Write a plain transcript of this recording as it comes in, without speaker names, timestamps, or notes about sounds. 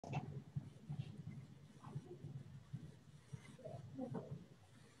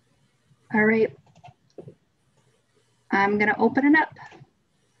All right. I'm going to open it up.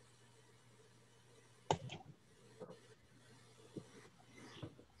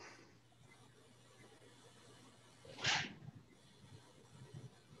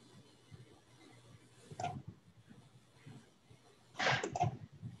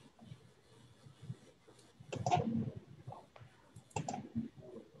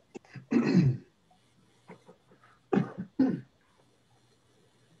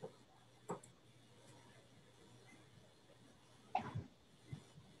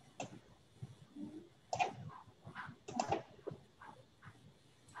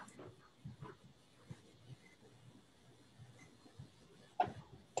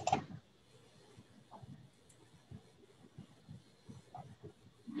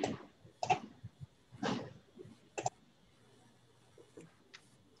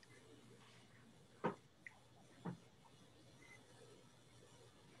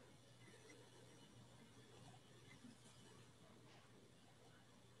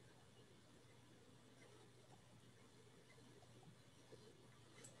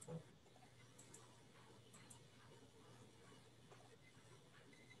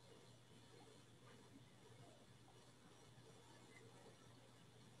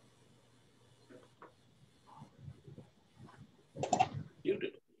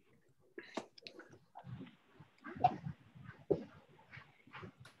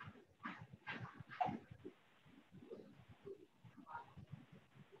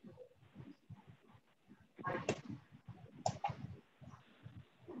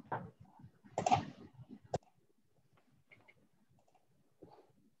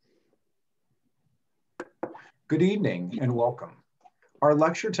 Good evening and welcome. Our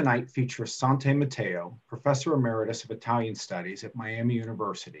lecture tonight features Sante Matteo, Professor Emeritus of Italian Studies at Miami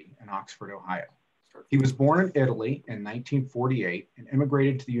University in Oxford, Ohio. He was born in Italy in 1948 and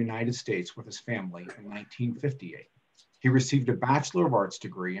immigrated to the United States with his family in 1958. He received a Bachelor of Arts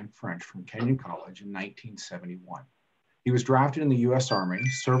degree in French from Kenyon College in 1971. He was drafted in the US Army,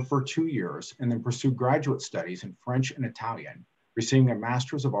 served for 2 years, and then pursued graduate studies in French and Italian, receiving a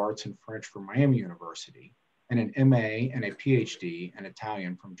Master's of Arts in French from Miami University and an MA and a PhD in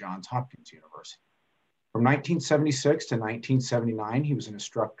Italian from Johns Hopkins University. From 1976 to 1979, he was an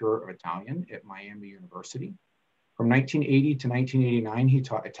instructor of Italian at Miami University. From 1980 to 1989, he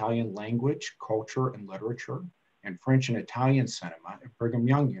taught Italian language, culture, and literature, and French and Italian cinema at Brigham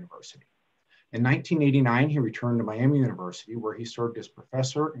Young University. In 1989, he returned to Miami University, where he served as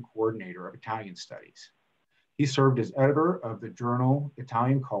professor and coordinator of Italian studies. He served as editor of the journal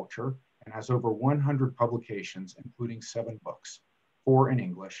Italian Culture and has over 100 publications, including 7 books, 4 in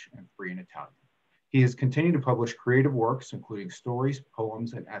English and 3 in Italian. He has continued to publish creative works, including stories,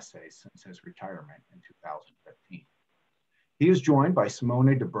 poems, and essays since his retirement in 2015. He is joined by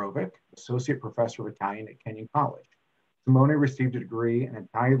Simone Dubrovic, Associate Professor of Italian at Kenyon College. Simone received a degree in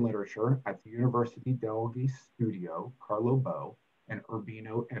Italian literature at the University degli Studi Carlo Bo in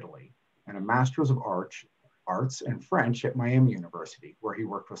Urbino, Italy, and a Master's of Arts and French at Miami University, where he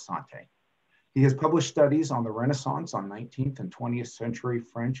worked with Sante. He has published studies on the Renaissance, on 19th and 20th century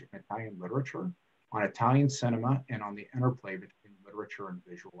French and Italian literature, on Italian cinema, and on the interplay between literature and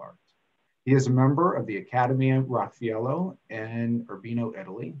visual arts. He is a member of the Accademia Raffaello in Urbino,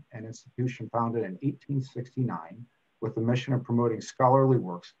 Italy, an institution founded in 1869 with the mission of promoting scholarly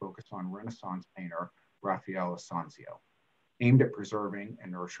works focused on Renaissance painter Raffaello Sanzio, aimed at preserving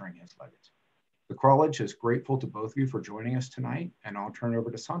and nurturing his legacy. The college is grateful to both of you for joining us tonight, and I'll turn it over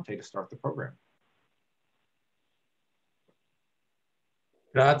to Sante to start the program.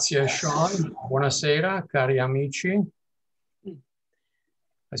 Grazie, Sean. Buonasera, cari amici.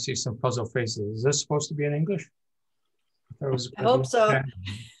 I see some puzzle faces. Is this supposed to be in English? I hope so.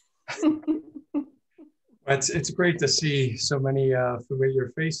 It's great to see so many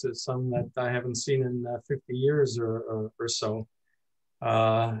familiar faces, some that I haven't seen in 50 years or so.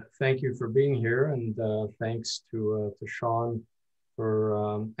 Thank you for being here, and thanks to Sean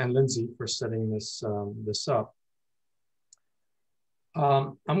and Lindsay for setting this up.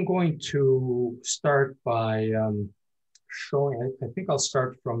 I'm going to start by showing. I think I'll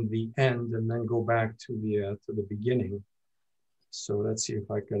start from the end and then go back to the beginning. So let's see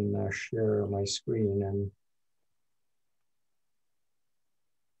if I can share my screen and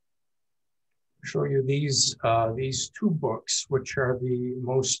show you these 2 books, which are the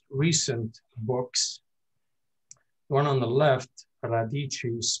most recent books. The one on the left,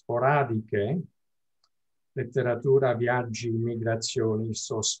 Radici Sporadiche, Letteratura, Viaggi, Migrazioni,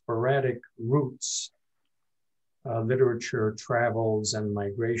 so sporadic roots, literature, travels, and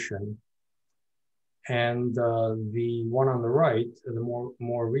migration. And the one on the right, the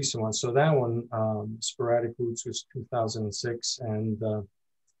more recent one. So that one, Sporadic Roots, was 2006, and the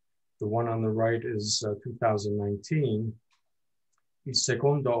one on the right is 2019. Il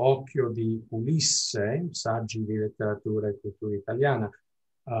secondo occhio di Ulisse, saggi di letteratura e cultura italiana.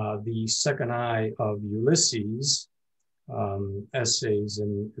 The second eye of Ulysses, essays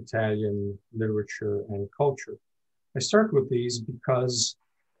in Italian literature and culture. I start with these because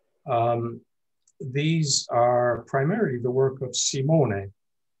these are primarily the work of Simone.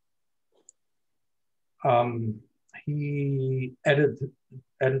 He edited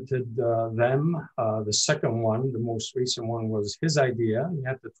them. The second one, the most recent one, was his idea. He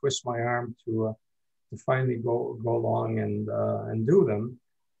had to twist my arm to finally go along and do them.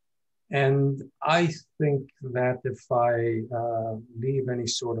 And I think that if I leave any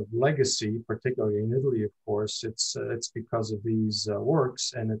sort of legacy, particularly in Italy, of course, it's because of these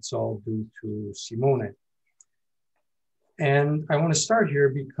works, and it's all due to Simone. And I want to start here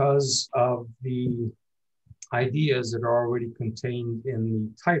because of the ideas that are already contained in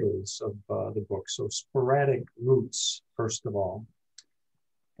the titles of the book. So sporadic roots, first of all.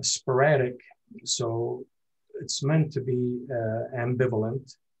 Sporadic, so it's meant to be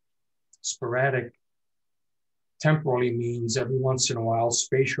ambivalent. Sporadic temporally means every once in a while,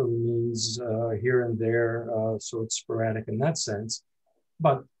 spatially means here and there, so it's sporadic in that sense.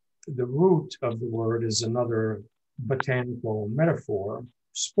 But the root of the word is another botanical metaphor,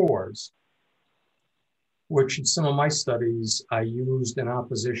 spores, which in some of my studies I used in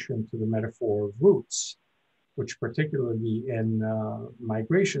opposition to the metaphor of roots, which particularly in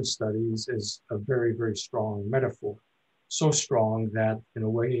migration studies is a very, very strong metaphor. So strong that in a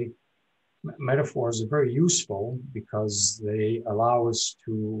way, metaphors are very useful because they allow us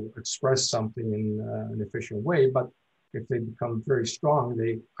to express something in an efficient way, but if they become very strong,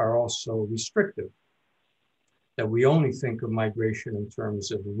 they are also restrictive. That we only think of migration in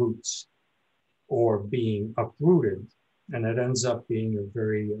terms of roots or being uprooted, and it ends up being a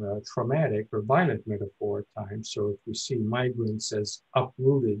very traumatic or violent metaphor at times. So if we see migrants as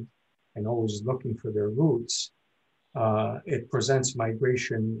uprooted and always looking for their roots, it presents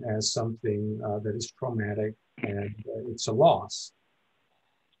migration as something that is traumatic, and it's a loss.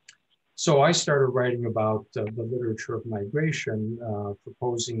 So I started writing about the literature of migration,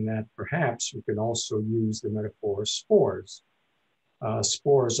 proposing that perhaps we can also use the metaphor spores.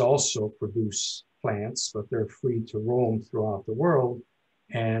 Spores also produce plants, but they're free to roam throughout the world,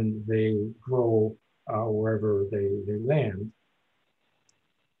 and they grow wherever they land.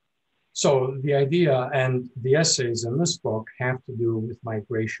 So the idea and the essays in this book have to do with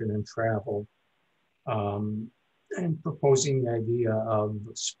migration and travel, and proposing the idea of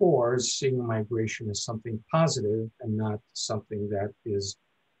spores, seeing migration as something positive and not something that is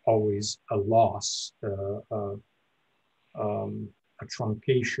always a loss, a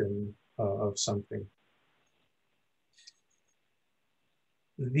truncation of something.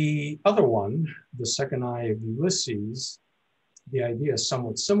 The other one, the second eye of Ulysses, the idea is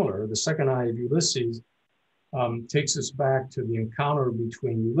somewhat similar. The second eye of Ulysses takes us back to the encounter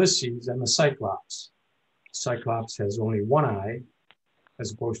between Ulysses and the Cyclops. Cyclops has only one eye,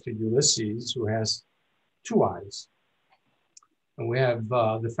 as opposed to Ulysses, who has two eyes. And we have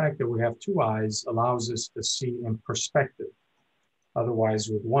the fact that we have two eyes allows us to see in perspective. Otherwise,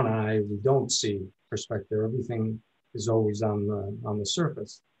 with one eye, we don't see perspective. Everything is always on the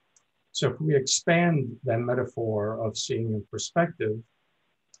surface. So if we expand that metaphor of seeing in perspective,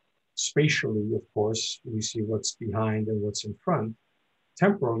 spatially, of course, we see what's behind and what's in front.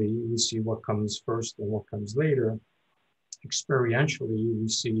 Temporally, we see what comes first and what comes later. Experientially, we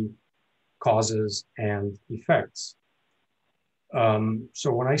see causes and effects.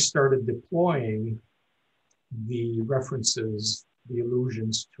 So when I started deploying the references, the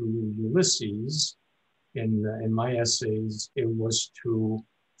allusions to Ulysses in my essays, it was to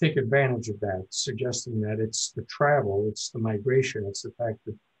take advantage of that, suggesting that it's the travel, it's the migration, it's the fact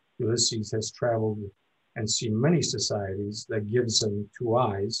that Ulysses has traveled and seen many societies that gives him two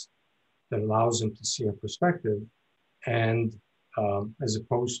eyes, that allows him to see a perspective. And as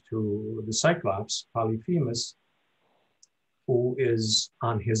opposed to the Cyclops, Polyphemus, who is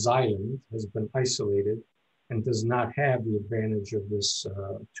on his island, has been isolated, and does not have the advantage of this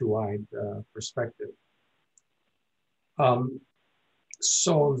two-eyed perspective.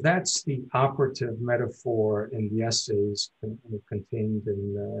 So that's the operative metaphor in the essays contained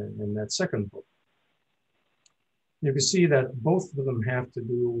in that second book. You can see that both of them have to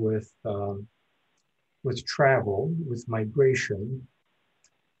do with travel, with migration,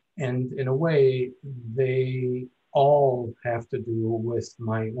 and in a way, they all have to do with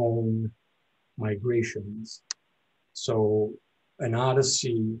my own migrations. So an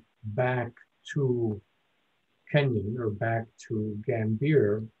odyssey back to Kenyon or back to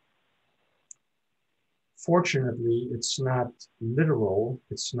Gambier, fortunately, it's not literal.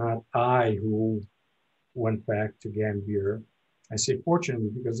 It's not I who went back to Gambier. I say fortunately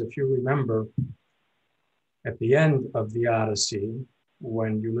because if you remember, at the end of the Odyssey,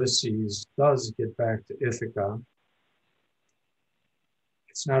 when Ulysses does get back to Ithaca,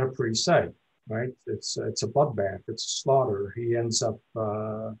 it's not a pretty sight, right? It's a bloodbath, it's a slaughter. He ends up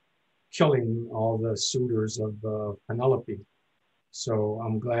killing all the suitors of Penelope. So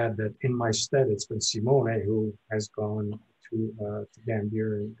I'm glad that in my stead, it's been Simone who has gone to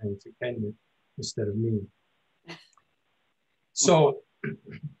Gambier and to Kenyon instead of me. So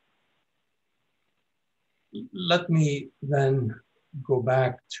let me then go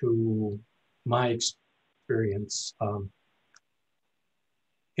back to my experience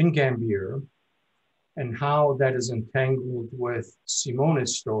in Gambier and how that is entangled with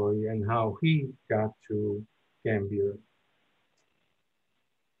Simone's story and how he got to Gambier.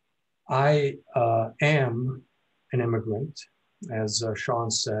 I am an immigrant, as Sean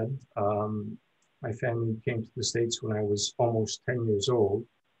said. My family came to the States when I was almost 10 years old.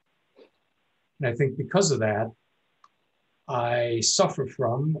 And I think because of that, I suffer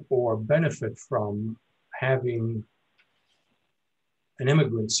from or benefit from having an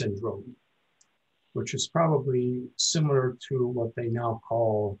immigrant syndrome, which is probably similar to what they now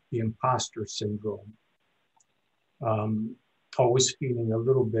call the imposter syndrome. Always feeling a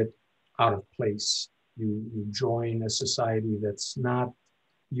little bit out of place. You join a society that's not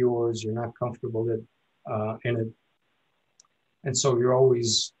yours, you're not comfortable in it. And so you're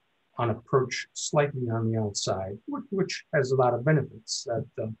always on a perch slightly on the outside, which has a lot of benefits. That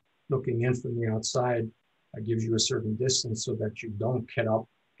looking in from the outside gives you a certain distance so that you don't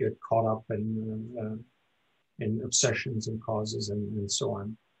get caught up in obsessions and causes and so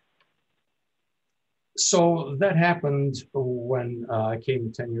on. So that happened when I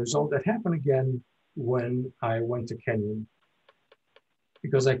came 10 years old. That happened again when I went to Kenyon,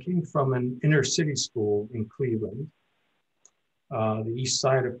 because I came from an inner city school in Cleveland, the east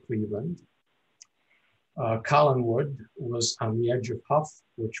side of Cleveland. Collinwood was on the edge of Huff,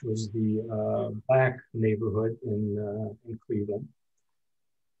 which was the black neighborhood in Cleveland.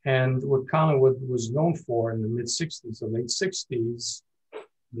 And what Collinwood was known for in the mid-60s, the late 60s,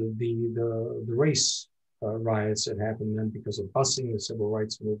 the race riots that happened then because of busing, the civil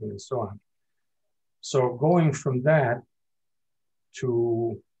rights movement, and so on. So going from that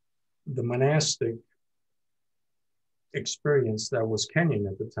to the monastic experience that was Kenyon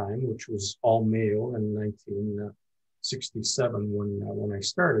at the time, which was all male in 1967 when I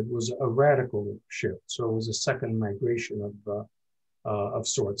started, was a radical shift. So it was a second migration of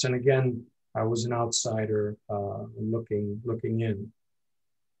sorts. And again, I was an outsider looking in.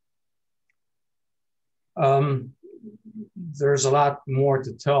 There's a lot more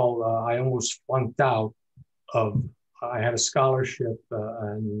to tell. I almost flunked out I had a scholarship, but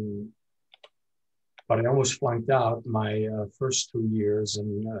I almost flunked out my first 2 years,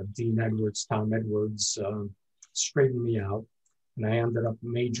 and Dean Edwards, Tom Edwards, straightened me out, and I ended up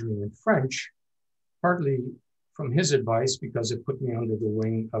majoring in French, partly from his advice, because it put me under the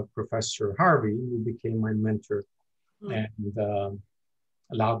wing of Professor Harvey, who became my mentor and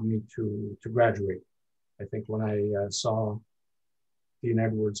allowed me to graduate. I think when I saw Dean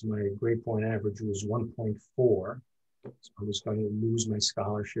Edwards, my grade point average was 1.4. So I was going to lose my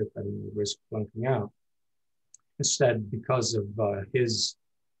scholarship and risk flunking out. Instead, because of his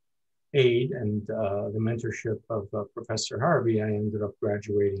aid and the mentorship of Professor Harvey, I ended up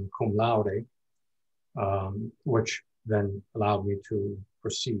graduating cum laude, which then allowed me to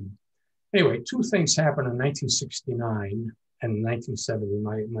proceed. Anyway, two things happened in 1969 and 1970,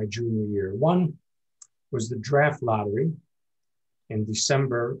 my junior year. One was the draft lottery in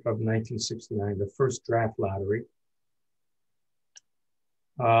December of 1969, the first draft lottery,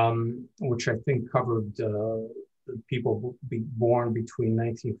 which I think covered people born between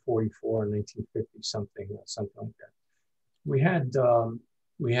 1944 and 1950, something like that. We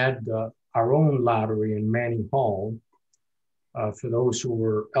had our own lottery in Manning Hall for those who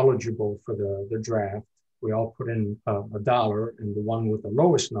were eligible for the draft. We all put in $1, and the one with the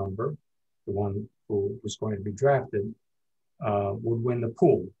lowest number, the one who was going to be drafted, would win the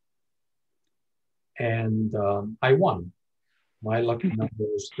pool. And I won. My lucky number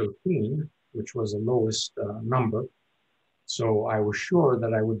was 13, which was the lowest number. So I was sure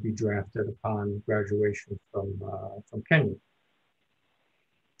that I would be drafted upon graduation from Kenyon.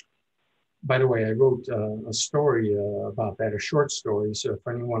 By the way, I wrote a story about that, a short story. So if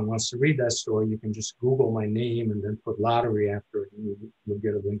anyone wants to read that story, you can just Google my name and then put lottery after it, and you'll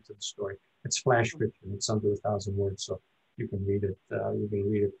get a link to the story. It's flash fiction. It's under 1,000 words, so you can read it. You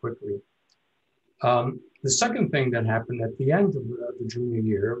can read it quickly. The second thing that happened at the end of the junior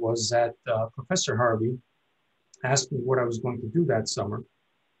year was that Professor Harvey asked me what I was going to do that summer.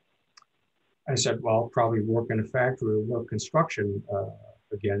 I said, well, probably work in a factory or work construction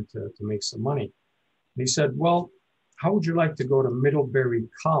again to make some money. And he said, well, how would you like to go to Middlebury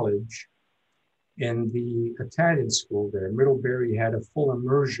College in the Italian school there? Middlebury had a full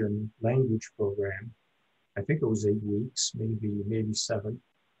immersion language program. I think it was 8 weeks, maybe 7,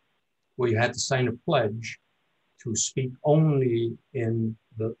 where you had to sign a pledge to speak only in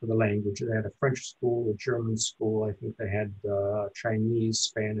the language. They had a French school, a German school. I think they had Chinese,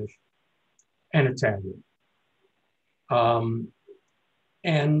 Spanish, and Italian.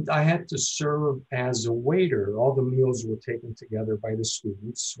 And I had to serve as a waiter. All the meals were taken together by the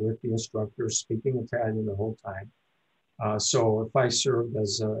students with the instructor speaking Italian the whole time. So if I served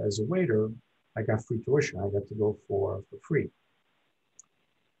as a waiter, I got free tuition. I got to go for free.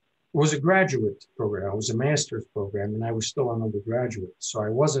 It was a graduate program. It was a master's program, and I was still an undergraduate. So I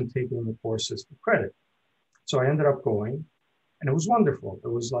wasn't taking the courses for credit. So I ended up going, and it was wonderful. It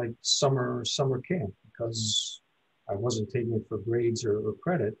was like summer camp, because I wasn't taking it for grades or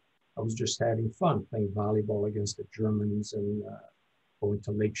credit. I was just having fun, playing volleyball against the Germans and going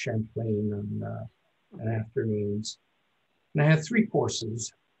to Lake Champlain on afternoons. And I had 3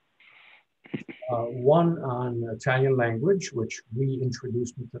 courses. One on Italian language, which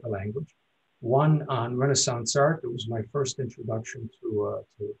reintroduced me to the language. One on Renaissance art. It was my first introduction to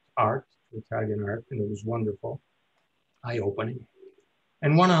art, to Italian art, and it was wonderful, eye-opening.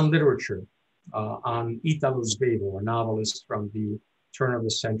 And one on literature, on Italo Svevo, a novelist from the turn of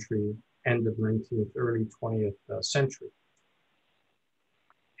the century, end of 19th, early 20th century.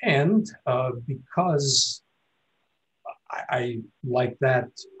 And because I like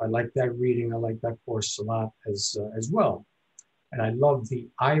that reading, I like that course a lot as well. And I love the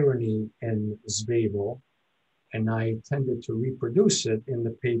irony in Svevo, and I tended to reproduce it in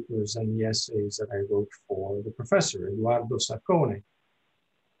the papers and the essays that I wrote for the professor, Eduardo Saccone.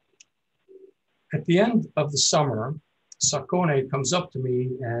 At the end of the summer, Saccone comes up to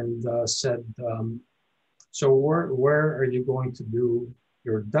me and said, so where are you going to do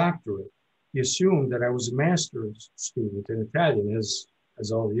your doctorate? He assumed that I was a master's student in Italian,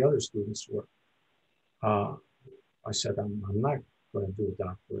 as all the other students were. I said, I'm not going to do a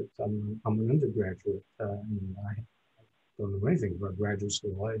doctorate. I'm an undergraduate, and I don't know anything about graduate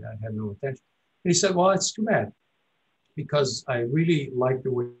school. I had no intention. And he said, well, it's too bad, because I really like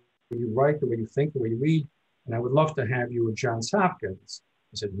the way you write, the way you think, the way you read, and I would love to have you at Johns Hopkins.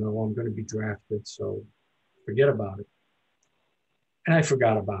 I said, no, I'm going to be drafted, so forget about it. And I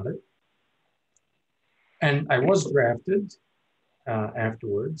forgot about it. And I was drafted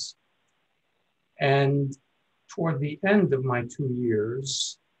afterwards. And toward the end of my 2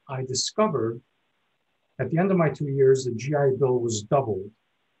 years, I discovered, at the end of my 2 years, the GI Bill was doubled.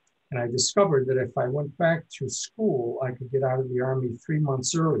 And I discovered that if I went back to school, I could get out of the Army 3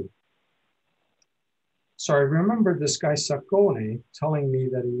 months early. So I remember this guy Saccone telling me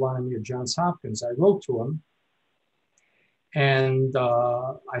that he wanted me at Johns Hopkins. I wrote to him, and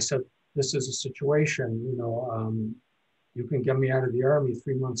I said, this is a situation, you can get me out of the Army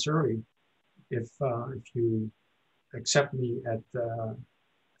 3 months early if you accept me at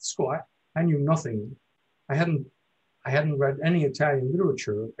school. I knew nothing. I hadn't read any Italian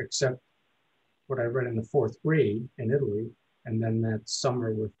literature except what I read in the 4th grade in Italy, and then that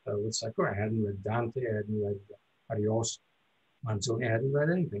summer with Saccone. I hadn't read Dante. I hadn't read Ariosto, Manzoni. I hadn't read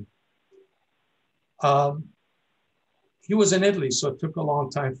anything. He was in Italy, so it took a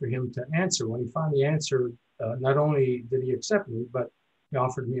long time for him to answer. When he finally answered, not only did he accept me, but he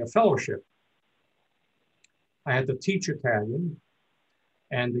offered me a fellowship. I had to teach Italian,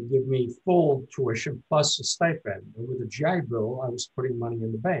 and to give me full tuition plus a stipend. And with the GI Bill, I was putting money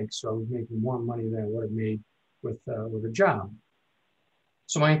in the bank, so I was making more money than I would have made with a job.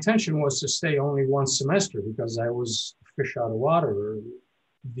 So my intention was to stay only 1 semester, because I was a fish out of water.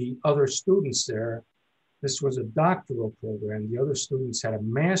 The other students there, this was a doctoral program. The other students had a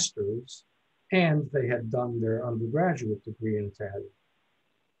master's, and they had done their undergraduate degree in Italian.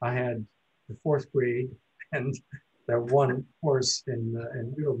 I had the 4th grade and that one course in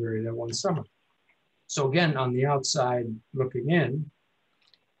Middlebury that one summer. So again, on the outside looking in,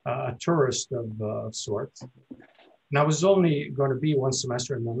 a tourist of sorts. And I was only going to be 1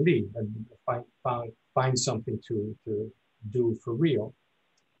 semester and then leave and find something to do for real.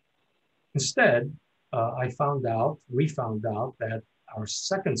 Instead, we found out that our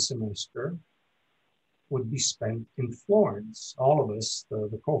second semester would be spent in Florence. All of us,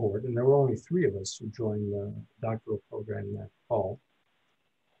 the cohort, and there were only 3 of us who joined the doctoral program that fall.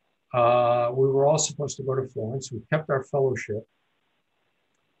 We were all supposed to go to Florence. We kept our fellowship.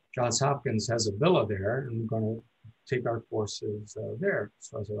 Johns Hopkins has a villa there, and we're going to take our courses there.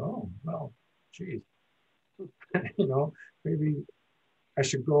 So I said, oh, well, geez, you know, maybe I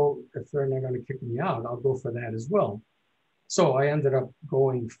should go. If they're not going to kick me out, I'll go for that as well. So I ended up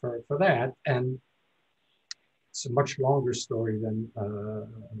going for that, and it's a much longer story than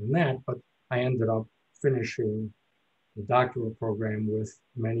that, but I ended up finishing the doctoral program with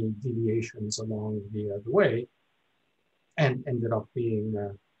many deviations along the way, and ended up being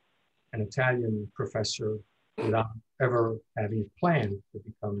an Italian professor without ever having planned to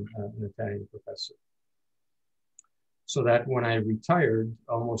become an Italian professor. So that when I retired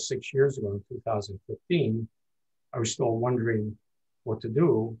almost 6 years ago in 2015, I was still wondering what to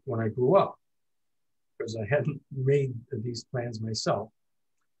do when I grew up, because I hadn't made these plans myself.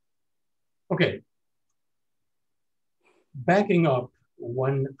 Okay. Backing up,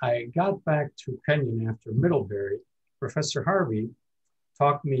 when I got back to Kenyon after Middlebury, Professor Harvey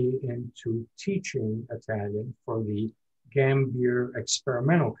talked me into teaching Italian for the Gambier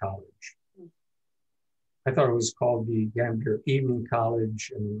Experimental College. I thought it was called the Gambier Evening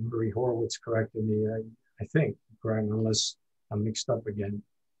College, and Murray Horowitz corrected me, I think, unless I'm mixed up again,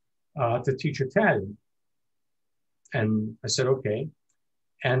 to teach Italian. And I said, okay.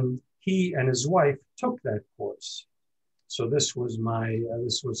 And he and his wife took that course. So this was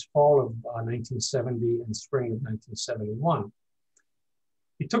this was fall of 1970 and spring of 1971.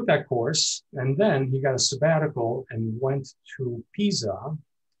 He took that course, and then he got a sabbatical and went to Pisa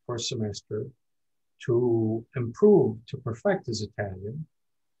for a semester to improve, to perfect his Italian.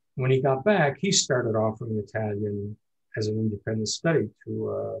 When he got back, he started offering Italian as an independent study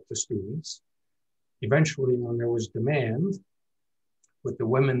to students. Eventually, when there was demand, with the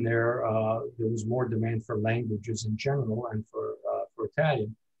women there was more demand for languages in general and for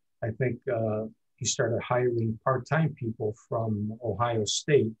Italian. I think he started hiring part-time people from Ohio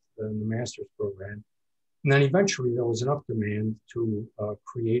State in the master's program. And then eventually there was enough demand to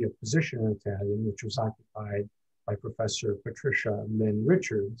create a position in Italian, which was occupied by Professor Patricia Lynn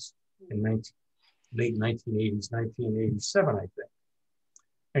Richards in late 1980s, 1987, I think.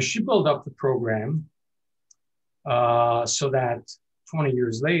 And she built up the program so that 20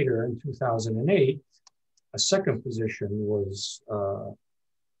 years later, in 2008, a second position was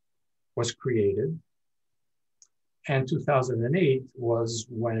created. And 2008 was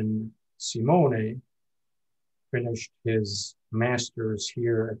when Simone finished his master's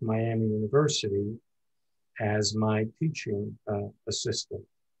here at Miami University as my teaching assistant.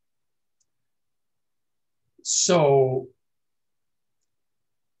 So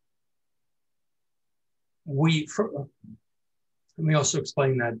let me also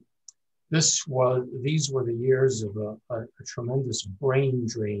explain that these were the years of a tremendous brain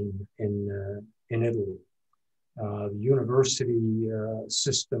drain in Italy. The university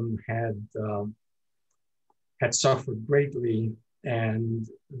system had suffered greatly, and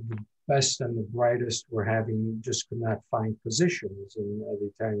the best and the brightest just could not find positions in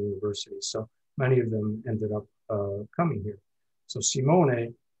the Italian university. So many of them ended up coming here. So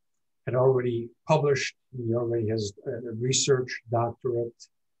Simone had already published. He already has a research doctorate.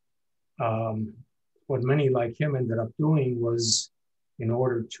 What many like him ended up doing was, in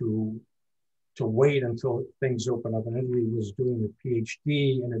order to wait until things open up in Italy, was doing a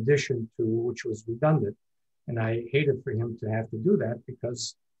PhD in addition to, which was redundant. And I hated for him to have to do that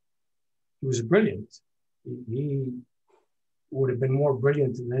because he was brilliant. He would have been more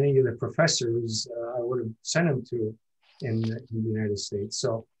brilliant than any of the professors I would have sent him to in the United States.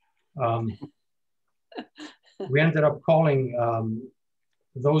 So we ended up calling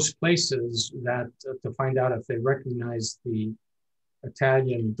those places that to find out if they recognized the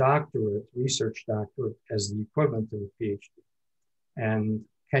Italian doctorate, research doctorate, as the equivalent of a PhD. And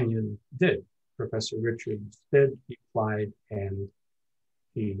Kenyon did. Professor Richards did. He applied and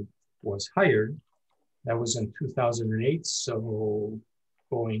he was hired. That was in 2008, so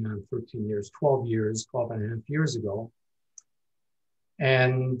going on 13 years, 12 and a half years ago.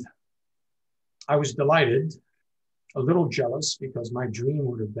 And I was delighted, a little jealous, because my dream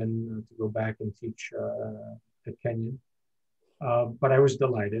would have been to go back and teach at Kenyon. But I was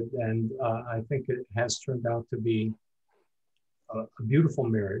delighted, and I think it has turned out to be a beautiful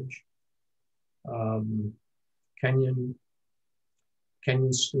marriage. Kenyon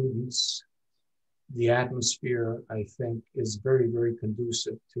students, the atmosphere, I think, is very, very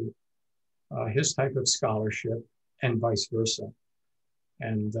conducive to his type of scholarship and vice versa.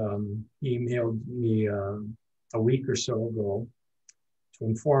 And he emailed me a week or so ago to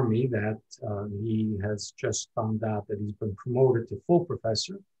inform me that he has just found out that he's been promoted to full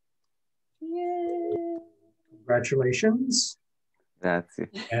professor. Yay! Congratulations. Grazie.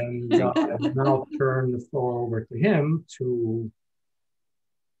 And then I'll turn the floor over to him to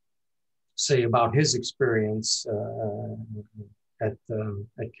say about his experience at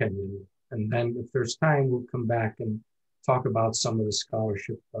Kenyon. And then if there's time, we'll come back and talk about some of the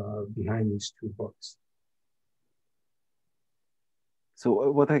scholarship behind these two books.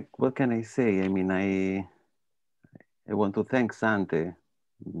 So what can I say? I mean, I want to thank Sante.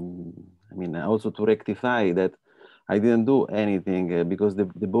 I mean, also to rectify that I didn't do anything because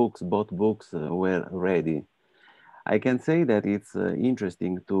both books were ready. I can say that it's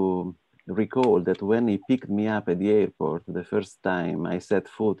interesting to recall that when he picked me up at the airport the first time I set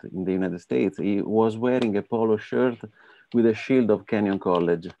foot in the United States, he was wearing a polo shirt with a shield of Kenyon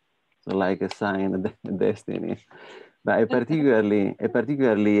College, so like a sign of destiny. But a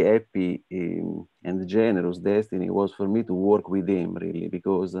particularly happy and generous destiny was for me to work with him, really,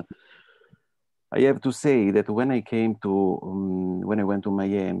 because I have to say that when I went to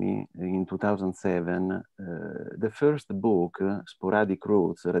Miami in 2007, the first book, Sporadic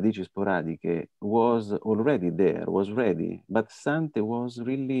Roots, Radici Sporadiche, was already there, was ready. But Sante was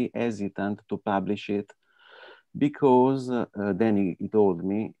really hesitant to publish it because then he told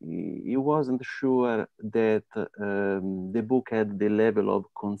me he wasn't sure that the book had the level of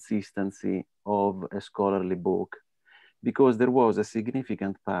consistency of a scholarly book, because there was a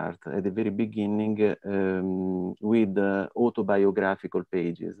significant part at the very beginning with autobiographical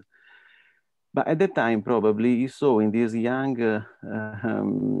pages. But at that time, probably he saw in this young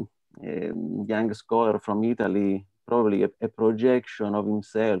scholar from Italy probably a projection of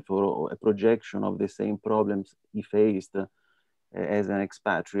himself or a projection of the same problems he faced as an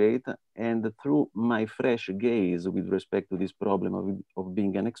expatriate. And through my fresh gaze with respect to this problem of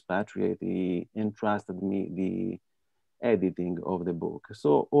being an expatriate, he entrusted me the editing of the book.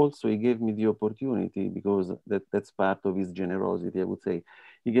 So also he gave me the opportunity, because that's part of his generosity, I would say.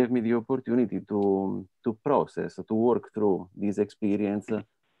 He gave me the opportunity to process, to work through this experience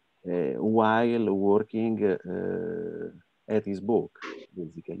while working at his book,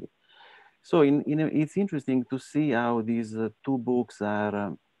 basically. So it's interesting to see how these two books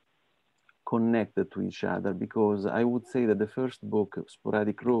are connected to each other, because I would say that the first book,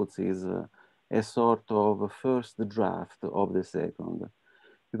 Sporadic Roots, is a sort of a first draft of the second,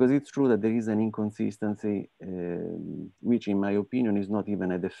 because it's true that there is an inconsistency, which in my opinion is not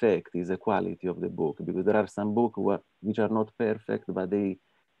even a defect, is a quality of the book, because there are some books which are not perfect, but they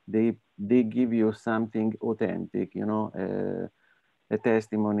give you something authentic, you know, a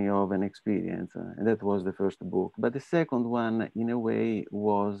testimony of an experience, and that was the first book. But the second one, in a way,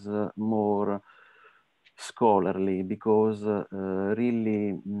 was more scholarly, because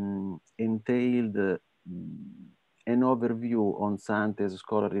really entailed an overview on Sante's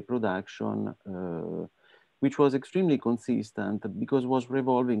scholarly production, which was extremely consistent, because was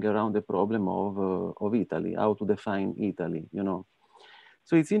revolving around the problem of Italy, how to define Italy, you know.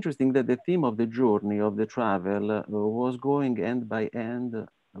 So it's interesting that the theme of the journey, of the travel, was going end by end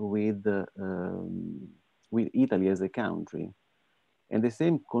with Italy as a country. And the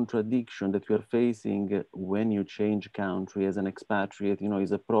same contradiction that we are facing when you change country as an expatriate, you know,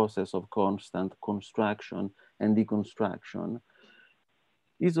 is a process of constant construction and deconstruction,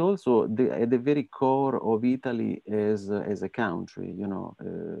 is also at the very core of Italy as a country, you know.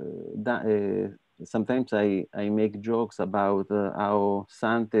 Sometimes I make jokes about how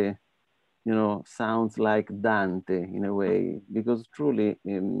Sante, you know, sounds like Dante in a way, because truly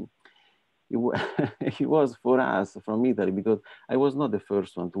he was for us from Italy, because I was not the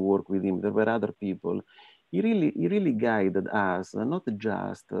first one to work with him. There were other people. He really guided us, not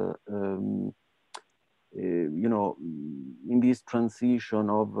just, you know, in this transition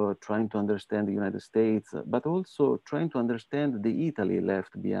of trying to understand the United States, but also trying to understand the Italy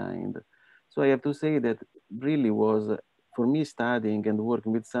left behind. So I have to say that really was, for me, studying and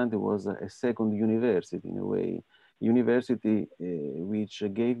working with Sante was a second university in a way, university which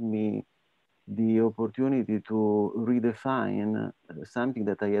gave me the opportunity to redefine something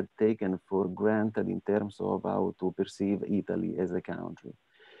that I had taken for granted in terms of how to perceive Italy as a country.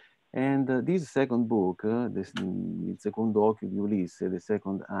 And this second book, Il secondo occhio di Ulisse, The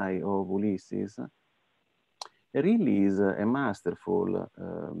Second Eye of Ulysses, really is a masterful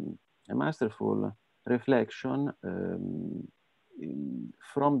reflection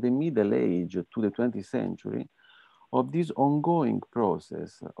from the Middle Age to the 20th century of this ongoing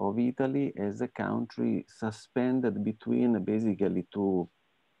process of Italy as a country suspended between basically two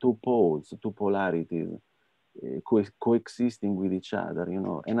poles, two polarities, coexisting with each other, you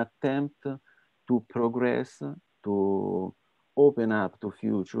know, an attempt to progress, to open up to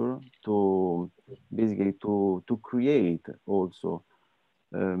future, to basically to create also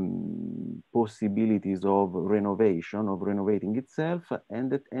possibilities of renovation, of renovating itself,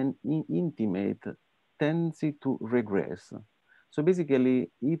 and an intimate tendency to regress. So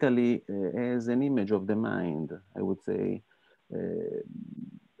basically, Italy has an image of the mind, I would say,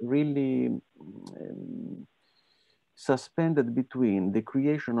 really suspended between the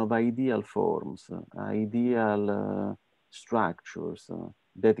creation of ideal forms, ideal structures.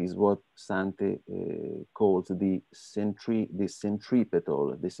 That is what Sante calls the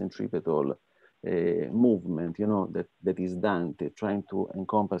centripetal movement, you know, that is Dante, trying to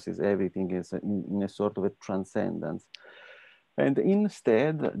encompasses everything in a sort of a transcendence. And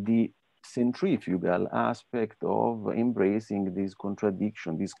instead, the centrifugal aspect of embracing this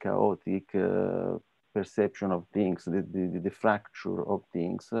contradiction, this chaotic perception of things, the fracture of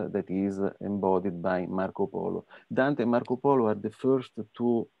things that is embodied by Marco Polo. Dante and Marco Polo are the first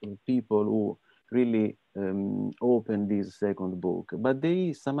two people who really opened this second book, but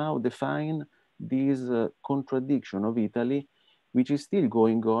they somehow define this contradiction of Italy, which is still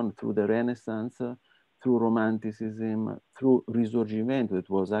going on through the Renaissance, through Romanticism, through Risorgimento. It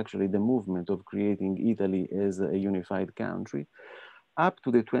was actually the movement of creating Italy as a unified country, up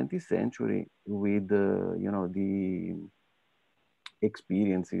to the 20th century with, you know, the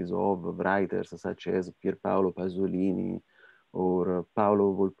experiences of writers such as Pierpaolo Pasolini or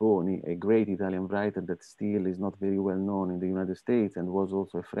Paolo Volponi, a great Italian writer that still is not very well known in the United States and was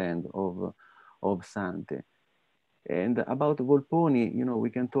also a friend of Sante. And about Volponi, you know,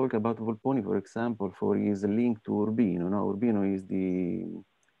 we can talk about Volponi, for example, for his link to Urbino. No? Urbino is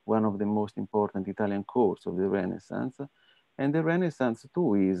one of the most important Italian courts of the Renaissance. And the Renaissance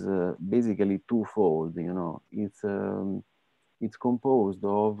too is basically twofold, you know. It's composed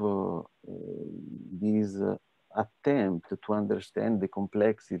of this attempt to understand the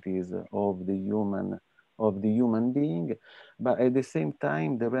complexities of the human being, but at the same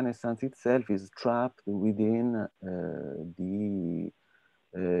time, the Renaissance itself is trapped within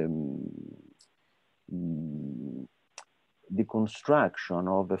the construction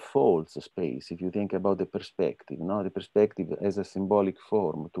of a false space. If you think about the perspective, no? The perspective as a symbolic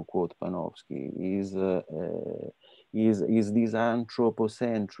form, to quote Panofsky, is this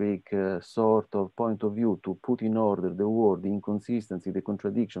anthropocentric sort of point of view to put in order the world, the inconsistency, the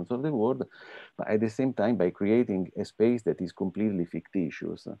contradictions of the world, but at the same time by creating a space that is completely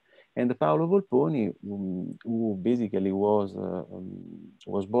fictitious. And Paolo Volponi, who basically was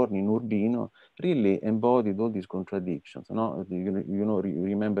born in Urbino, really embodied all these contradictions. No? You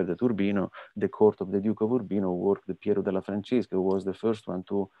remember that Urbino, the court of the Duke of Urbino, worked with Piero della Francesca, who was the first one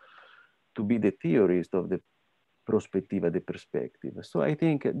to be the theorist of the prospettiva, the perspective. So I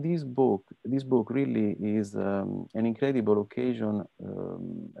think this book really is an incredible occasion,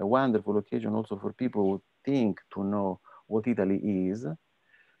 a wonderful occasion also for people who think to know what Italy is,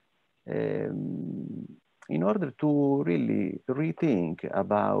 in order to really rethink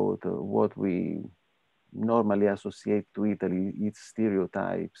about what we normally associate to Italy, its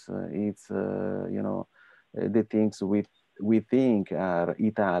stereotypes, its, you know, the things we think are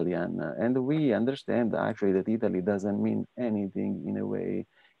Italian. And we understand actually that Italy doesn't mean anything in a way.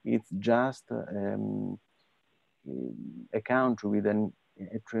 It's just a country with a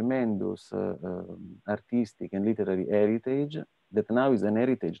tremendous artistic and literary heritage that now is an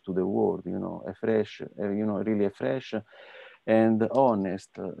heritage to the world, you know, a fresh, you know, really a fresh and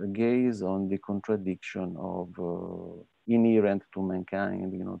honest gaze on the contradiction of inherent to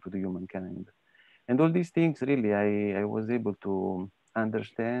mankind, you know, to the humankind. And all these things really I was able to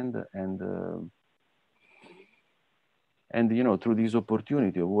understand, and you know, through this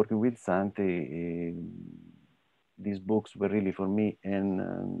opportunity of working with Sante, these books were really for me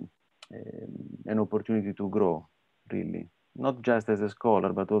an opportunity to grow, really. Not just as a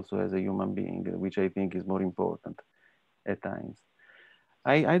scholar, but also as a human being, which I think is more important at times.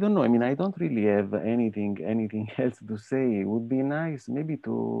 I don't know, I mean, I don't really have anything else to say. It would be nice maybe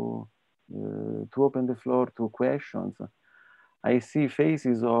to open the floor to questions. I see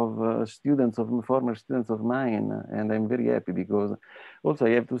faces of students, of former students of mine, and I'm very happy because also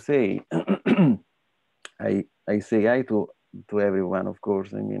I have to say, I say hi to everyone, of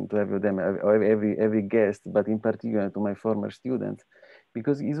course. I mean, to every guest, but in particular to my former students,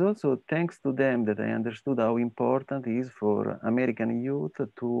 because it's also thanks to them that I understood how important it is for American youth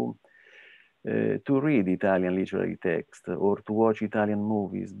to to read Italian literary text or to watch Italian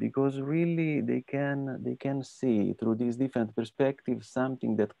movies, because really they can see through these different perspectives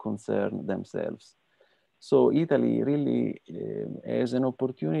something that concerns themselves. So Italy really has an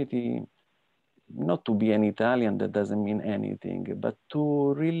opportunity not to be an Italian, that doesn't mean anything, but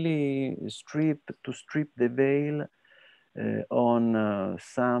to really strip the veil on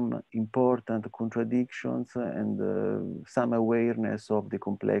some important contradictions and some awareness of the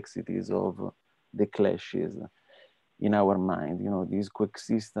complexities of the clashes in our mind, you know, this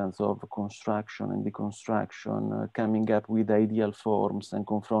coexistence of construction and deconstruction, coming up with ideal forms and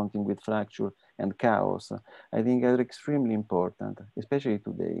confronting with fracture and chaos, I think are extremely important, especially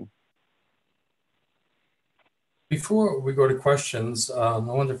today. Before we go to questions, I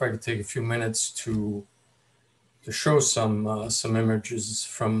wonder if I could take a few minutes to show some images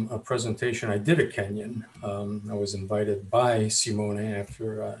from a presentation I did at Kenyon. I was invited by Simone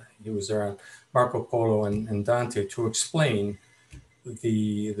after he was there on Marco Polo and Dante to explain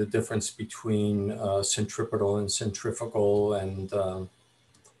the difference between centripetal and centrifugal, and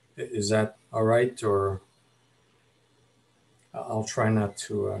is that all right? Or I'll try not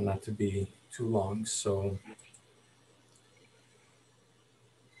to be too long. So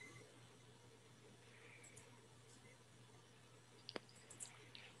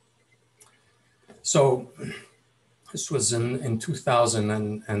this was in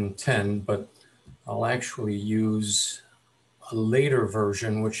 2010, but I'll actually use a later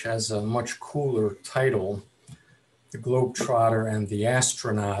version, which has a much cooler title, The Globetrotter and the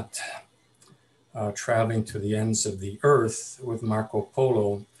Astronaut, Traveling to the Ends of the Earth with Marco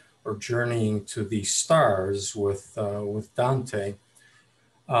Polo, or Journeying to the Stars with Dante.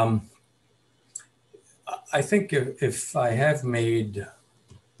 I think if I have made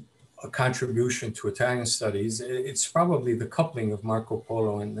a contribution to Italian studies, it's probably the coupling of Marco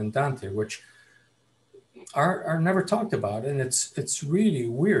Polo and Dante, which are never talked about. And it's really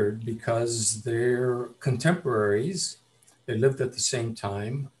weird because they're contemporaries. They lived at the same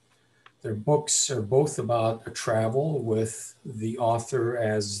time. Their books are both about a travel with the author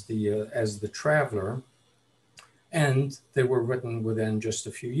as the traveler. And they were written within just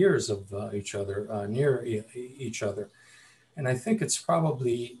a few years of each other, near each other. And I think it's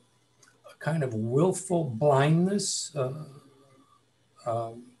probably kind of willful blindness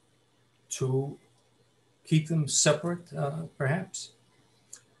to keep them separate, perhaps.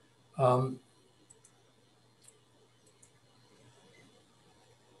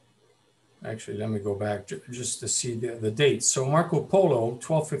 Actually, let me go back just to see the dates. So Marco Polo,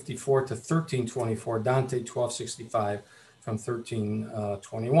 1254 to 1324, Dante, 1265 from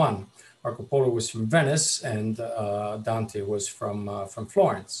 1321. Marco Polo was from Venice and Dante was from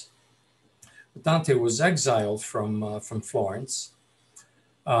Florence. Dante was exiled from Florence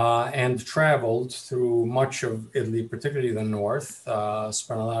and traveled through much of Italy, particularly the north,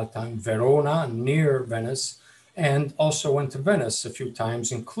 spent a lot of time in Verona, near Venice, and also went to Venice a few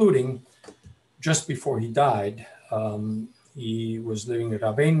times, including just before he died. He was living in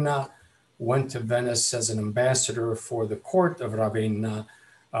Ravenna, went to Venice as an ambassador for the court of Ravenna,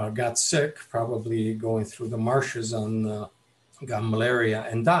 got sick, probably going through the marshes got malaria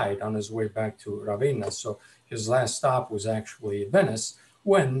and died on his way back to Ravenna. So his last stop was actually Venice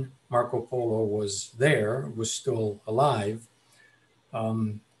when Marco Polo was there, was still alive.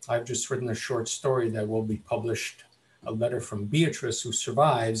 I've just written a short story that will be published, a letter from Beatrice, who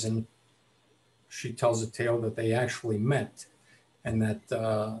survives, and she tells a tale that they actually met and that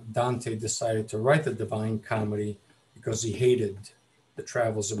Dante decided to write the Divine Comedy because he hated the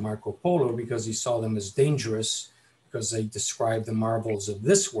travels of Marco Polo, because he saw them as dangerous, because they describe the marvels of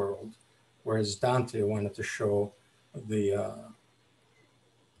this world, whereas Dante wanted to show the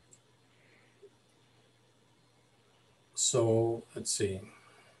so let's see.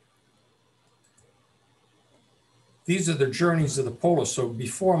 These are the journeys of the Polo. So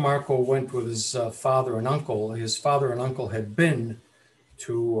before Marco went with his father and uncle had been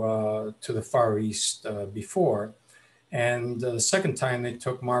to the Far East before. And the second time they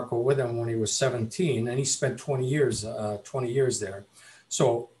took Marco with them when he was 17, and he spent 20 years there.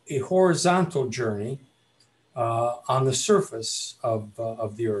 So a horizontal journey on the surface of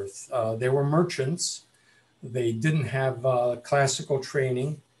the earth. They were merchants. They didn't have classical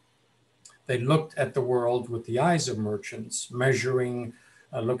training. They looked at the world with the eyes of merchants, measuring,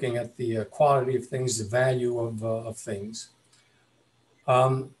 looking at the quality of things, the value of things.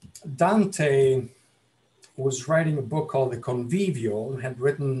 Dante was writing a book called The Convivio, had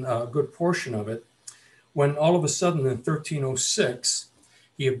written a good portion of it, when all of a sudden in 1306,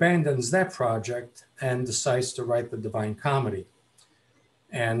 he abandons that project and decides to write the Divine Comedy.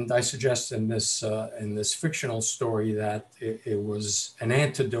 And I suggest in this fictional story that it was an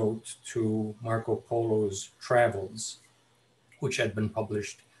antidote to Marco Polo's travels, which had been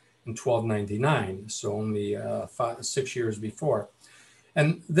published in 1299, so only 6 years before.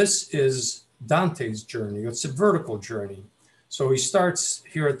 And this is Dante's journey. It's a vertical journey. So he starts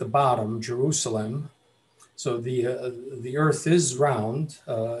here at the bottom, Jerusalem. So the earth is round.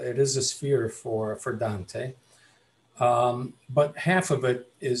 It is a sphere for Dante. But half of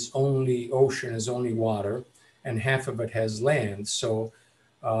it is only ocean, is only water, and half of it has land. So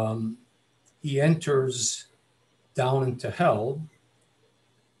he enters down into hell,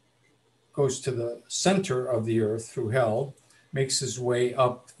 goes to the center of the earth through hell, makes his way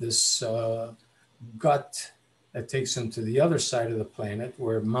up this gut that takes him to the other side of the planet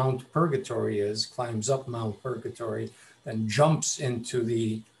where Mount Purgatory is, climbs up Mount Purgatory, and jumps into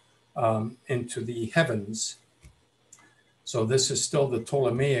the heavens. So this is still the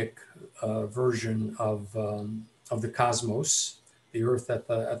Ptolemaic version of the cosmos, the earth at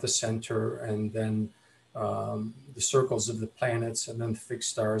the center, and then the circles of the planets, and then the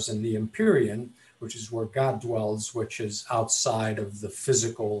fixed stars, and the Empyrean, which is where God dwells, which is outside of the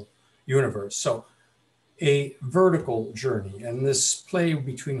physical universe. So a vertical journey. And this play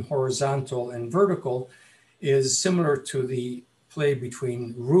between horizontal and vertical is similar to the play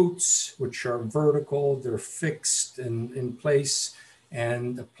between roots, which are vertical, they're fixed in place,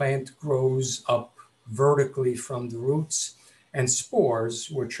 and the plant grows up vertically from the roots, and spores,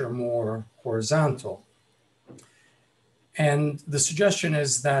 which are more horizontal. And the suggestion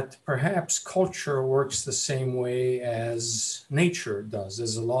is that perhaps culture works the same way as nature does,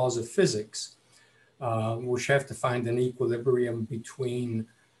 as the laws of physics, which have to find an equilibrium between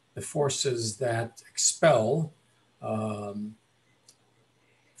the forces that expel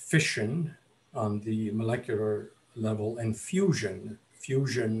fission on the molecular level and fusion.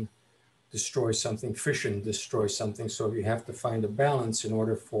 Fusion destroys something, fission destroys something. So you have to find a balance in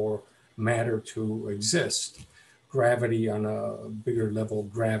order for matter to exist. Gravity on a bigger level,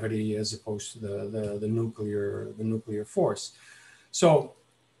 gravity as opposed to the nuclear force. So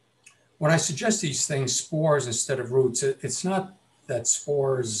when I suggest these things, spores instead of roots, it's not that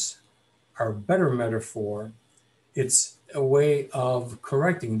spores are a better metaphor. It's a way of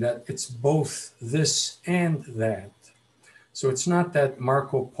correcting that it's both this and that. So it's not that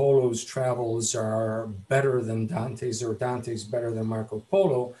Marco Polo's travels are better than Dante's or Dante's better than Marco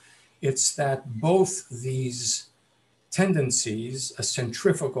Polo. It's that both these tendencies, a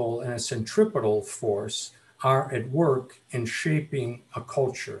centrifugal and a centripetal force, are at work in shaping a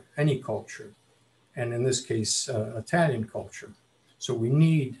culture, any culture, and in this case, Italian culture. So we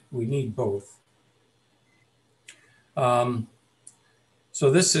need both. So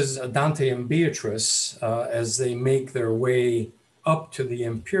this is Dante and Beatrice as they make their way up to the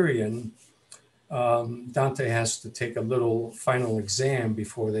Empyrean. Dante has to take a little final exam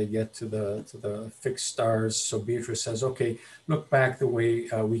before they get to the fixed stars. So Beatrice says, "Okay, look back the way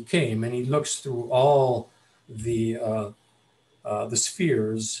we came," and he looks through all the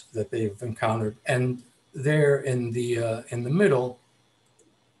spheres that they've encountered, and there in the middle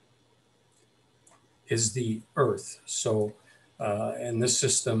is the Earth. So in this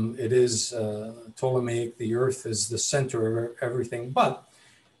system, it is Ptolemaic. The Earth is the center of everything, but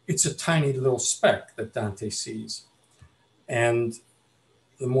it's a tiny little speck that Dante sees. And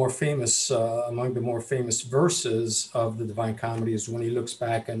the more famous, among the more famous verses of the Divine Comedy is when he looks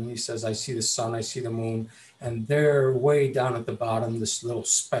back and he says, "I see the sun, I see the moon," and they're way down at the bottom, this little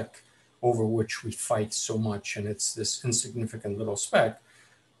speck over which we fight so much, and it's this insignificant little speck,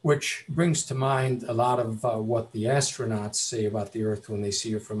 which brings to mind a lot of what the astronauts say about the Earth when they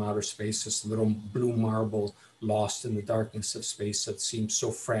see it from outer space, this little blue marble lost in the darkness of space that seems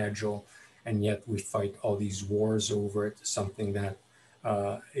so fragile, and yet we fight all these wars over it, something that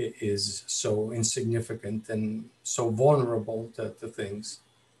is so insignificant and so vulnerable to things.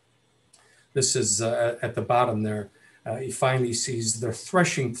 This is at the bottom there. He finally sees the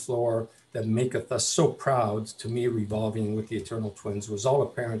threshing floor that maketh us so proud, to me revolving with the eternal twins, was all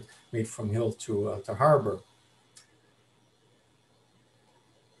apparent, made from hill to harbor.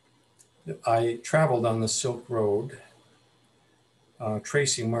 I traveled on the Silk Road,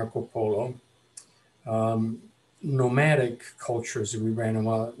 tracing Marco Polo. Nomadic cultures that we ran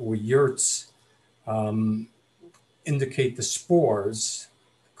about with yurts indicate the spores,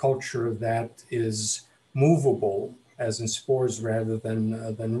 culture that is movable, as in spores rather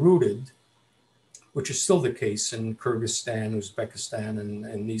than rooted, which is still the case in Kyrgyzstan, Uzbekistan,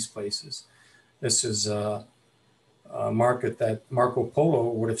 and these places. This is a market that Marco Polo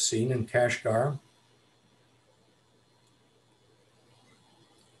would have seen in Kashgar.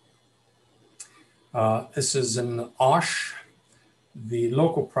 This is an osh, the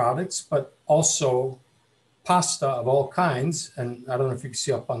local products, but also pasta of all kinds. And I don't know if you can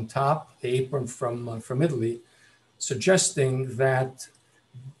see up on top, the apron from Italy, suggesting that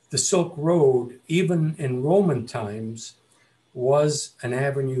the Silk Road, even in Roman times, was an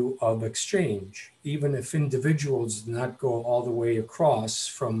avenue of exchange, even if individuals did not go all the way across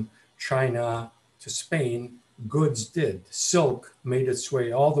from China to Spain, goods did. Silk made its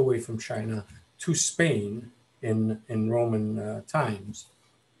way all the way from China to Spain in Roman times.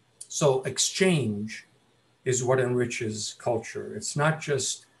 So exchange is what enriches culture. It's not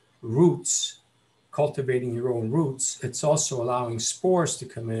just roots, cultivating your own roots, it's also allowing spores to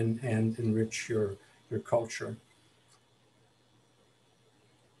come in and enrich your culture.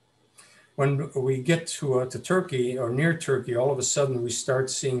 When we get to Turkey or near Turkey, all of a sudden we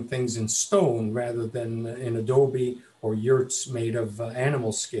start seeing things in stone rather than in adobe or yurts made of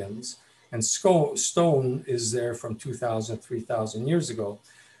animal skins. And stone is there from 2,000, 3,000 years ago.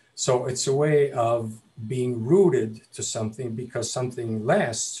 So it's a way of being rooted to something because something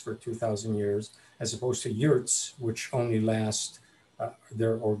lasts for 2,000 years, as opposed to yurts, which only last,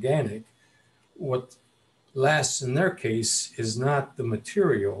 they're organic. What lasts in their case is not the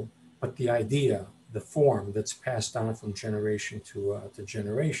material, but the idea, the form that's passed on from generation to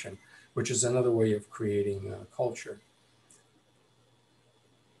generation, which is another way of creating culture.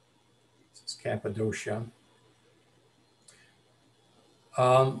 This is Cappadocia.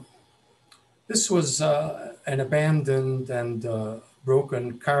 This was an abandoned and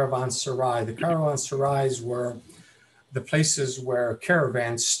broken caravanserai. The caravanserais were the places where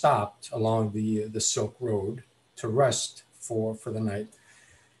caravans stopped along the Silk Road to rest for the night.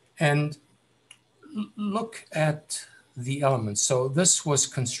 And look at the elements. So this was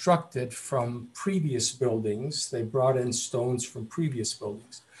constructed from previous buildings. They brought in stones from previous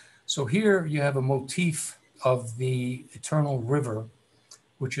buildings. So here you have a motif of the eternal river,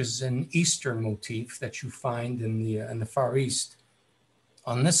 which is an Eastern motif that you find in the Far East.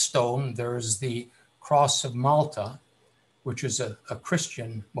 On this stone, there's the Cross of Malta, which is a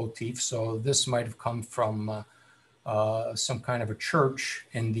Christian motif. So this might have come from some kind of a church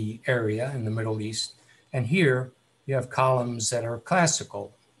in the area in the Middle East. And here you have columns that are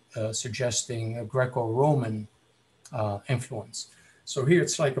classical, suggesting a Greco-Roman influence. So here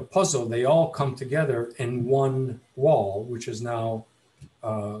it's like a puzzle. They all come together in one wall, which is now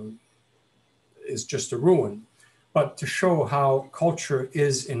is just a ruin. But to show how culture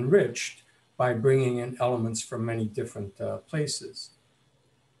is enriched by bringing in elements from many different places.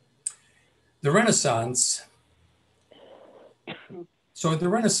 The Renaissance. So the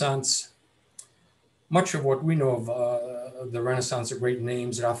Renaissance, much of what we know of the Renaissance, the great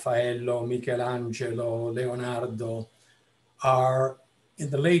names, Raffaello, Michelangelo, Leonardo, are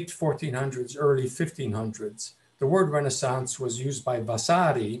in the late 1400s, early 1500s. The word Renaissance was used by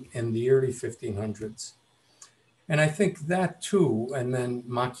Vasari in the early 1500s. And I think that too, and then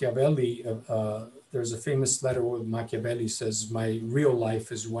Machiavelli, there's a famous letter where Machiavelli says, my real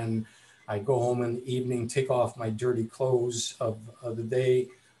life is when I go home in the evening, take off my dirty clothes of the day,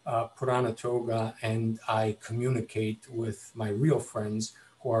 put on a toga, and I communicate with my real friends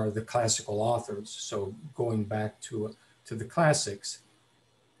who are the classical authors. So going back to the classics,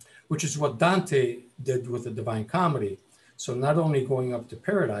 which is what Dante did with the Divine Comedy. So not only going up to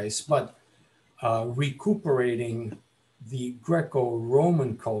paradise, but recuperating the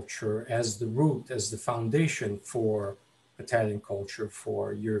Greco-Roman culture as the root, as the foundation for Italian culture,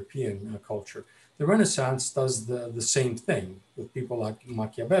 for European culture. The Renaissance does the same thing with people like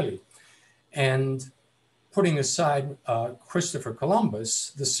Machiavelli. And putting aside Christopher Columbus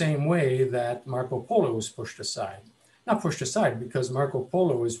the same way that Marco Polo was pushed aside. Not pushed aside because Marco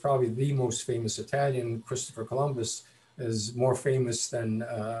Polo is probably the most famous Italian. Christopher Columbus is more famous than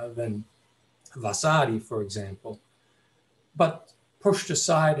Vasari, for example, but pushed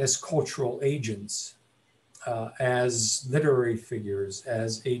aside as cultural agents, as literary figures,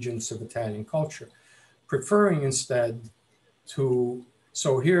 as agents of Italian culture, preferring instead to,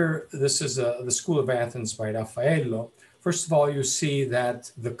 so here, this is the School of Athens by Raffaello. First of all, you see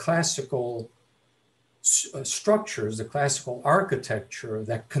that the classical structures, the classical architecture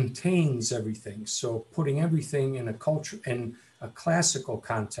that contains everything. So putting everything in a culture, in a classical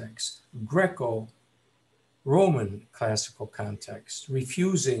context, Greco-Roman classical context,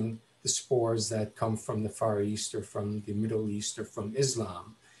 refusing the spores that come from the Far East or from the Middle East or from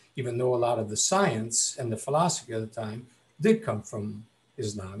Islam, even though a lot of the science and the philosophy of the time did come from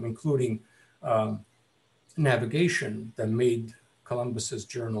Islam, including navigation that made Columbus's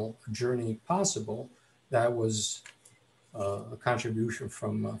journey possible. That was a contribution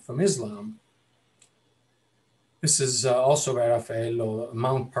from Islam. This is also by Raffaello,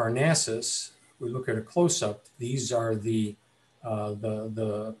 Mount Parnassus. We look at a close-up. These are the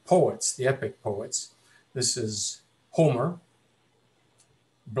poets, the epic poets. This is Homer,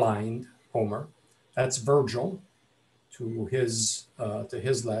 blind Homer. That's Virgil to his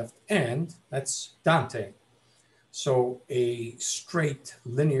left, and that's Dante. So a straight,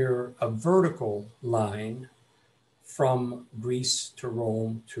 linear, a vertical line from Greece to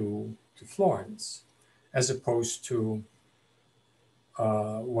Rome to Florence, as opposed to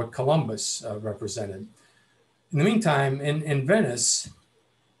what Columbus represented. In the meantime, in Venice,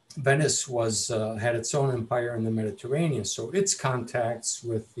 Venice had its own empire in the Mediterranean, so its contacts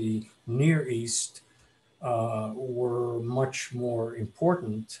with the Near East were much more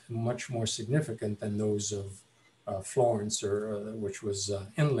important, much more significant than those of Florence, which was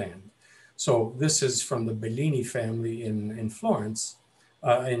inland. So this is from the Bellini family in Florence,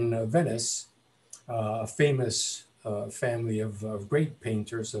 in Venice, a famous family of great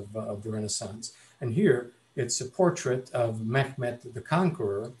painters of the Renaissance. And here it's a portrait of Mehmet the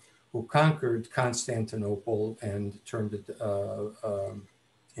Conqueror, who conquered Constantinople and turned it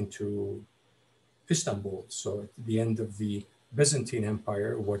into Istanbul. So at the end of the Byzantine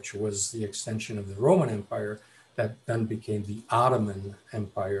Empire, which was the extension of the Roman Empire, that then became the Ottoman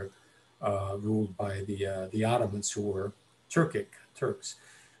Empire, ruled by the Ottomans, who were Turks.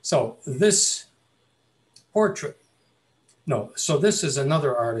 So this portrait, so this is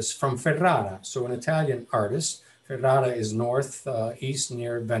another artist from Ferrara, so an Italian artist. Ferrara is northeast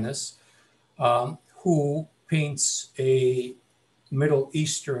near Venice, who paints a Middle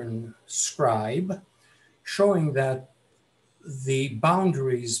Eastern scribe, showing that the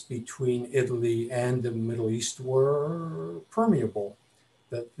boundaries between Italy and the Middle East were permeable,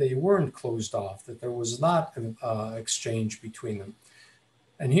 that they weren't closed off, that there was a lot of exchange between them.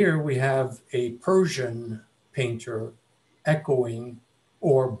 And here we have a Persian painter echoing,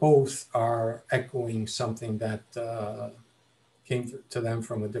 or both are echoing something that came to them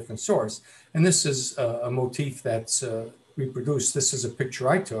from a different source. And this is a motif that's reproduced. This is a picture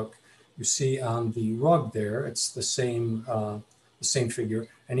I took. You see on the rug there, it's the same figure.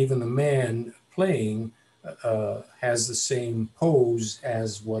 And even the man playing has the same pose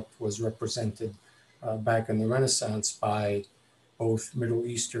as what was represented back in the Renaissance by both Middle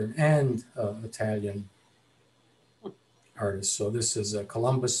Eastern and Italian artists. So this is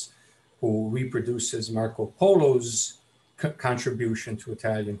Columbus, who reproduces Marco Polo's contribution to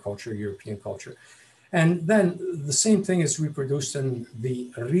Italian culture, European culture. And then the same thing is reproduced in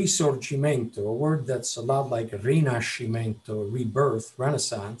the Risorgimento, a word that's a lot like Rinascimento, rebirth,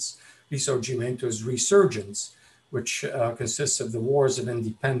 Renaissance. Risorgimento is resurgence, which consists of the wars of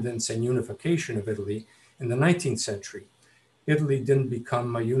independence and unification of Italy in the 19th century. Italy didn't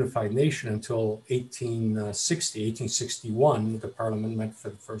become a unified nation until 1861, the parliament met for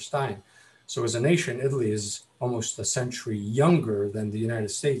the first time. So as a nation, Italy is almost a century younger than the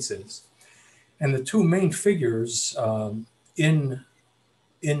United States is. And the two main figures in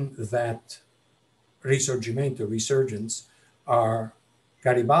that Risorgimento, resurgence, are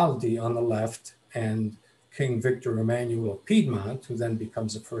Garibaldi on the left and King Victor Emmanuel of Piedmont, who then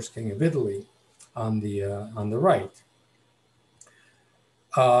becomes the first king of Italy, on the right.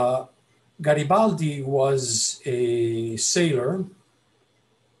 Garibaldi was a sailor,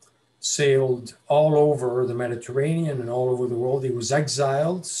 sailed all over the Mediterranean and all over the world. He was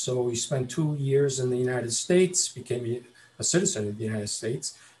exiled, so he spent 2 years in the United States, became a citizen of the United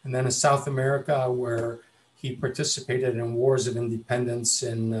States, and then in South America, where he participated in wars of independence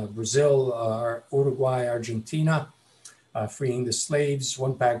in Brazil, Uruguay, Argentina, freeing the slaves,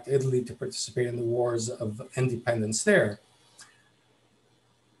 went back to Italy to participate in the wars of independence there.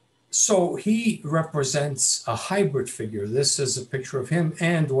 So he represents a hybrid figure. This is a picture of him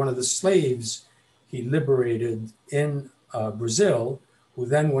and one of the slaves he liberated in Brazil, who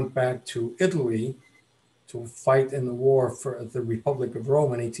then went back to Italy to fight in the war for the Republic of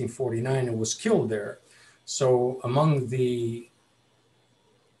Rome in 1849 and was killed there. So among the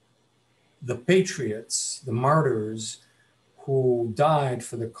patriots, the martyrs who died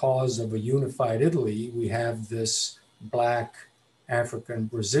for the cause of a unified Italy, we have this Black African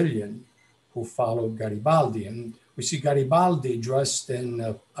Brazilian who followed Garibaldi. And we see Garibaldi dressed in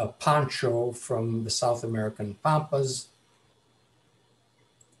a poncho from the South American Pampas.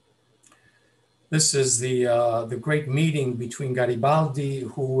 This is the great meeting between Garibaldi,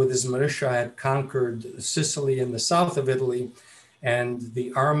 who with his militia had conquered Sicily in the south of Italy, and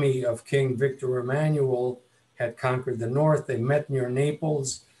the army of King Victor Emmanuel had conquered the north. They met near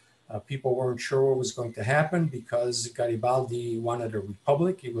Naples. People weren't sure what was going to happen because Garibaldi wanted a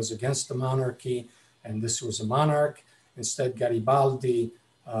republic. He was against the monarchy. and this was a monarch. Instead, Garibaldi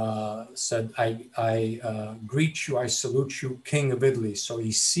said, I greet you, I salute you, King of Italy. So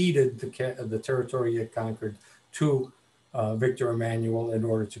he ceded the territory he had conquered to Victor Emmanuel in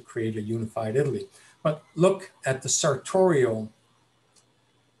order to create a unified Italy. But look at the sartorial.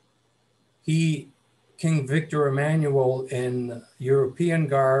 King Victor Emmanuel in European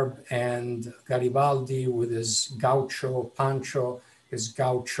garb, and Garibaldi with his gaucho poncho, his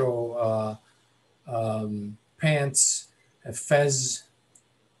gaucho pants, a fez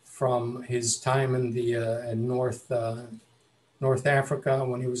from his time in the in North Africa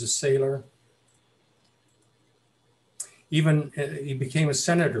when he was a sailor. Even he became a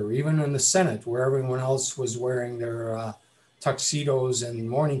senator, even in the Senate, where everyone else was wearing their tuxedos and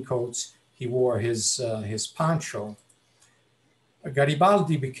morning coats, he wore his poncho.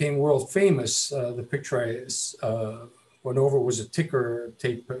 Garibaldi became world famous. The picture I went over was a ticker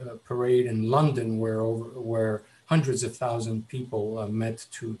tape parade in London where hundreds of thousands of people met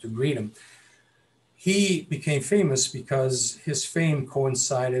to greet him. He became famous because his fame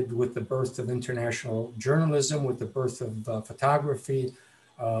coincided with the birth of international journalism, with the birth of photography,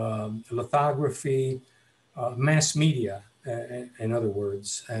 lithography, mass media, in other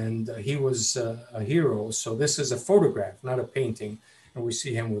words. And he was a hero. So this is a photograph, not a painting. And we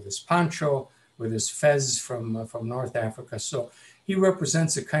see him with his poncho, with his fez from North Africa. So he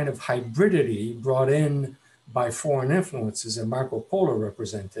represents a kind of hybridity brought in by foreign influences that Marco Polo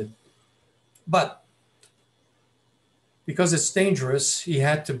represented. But because it's dangerous, he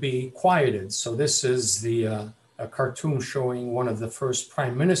had to be quieted. So this is a cartoon showing one of the first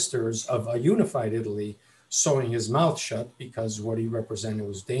prime ministers of a unified Italy sewing his mouth shut because what he represented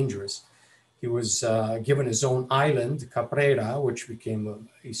was dangerous. He was given his own island, Caprera, which became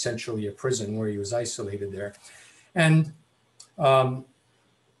essentially a prison where he was isolated there. And,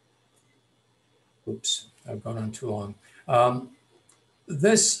 oops, I've gone on too long.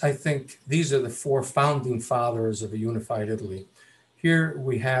 I think, these are the four founding fathers of a unified Italy. Here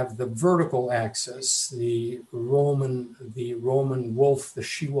we have the vertical axis, the Roman wolf, the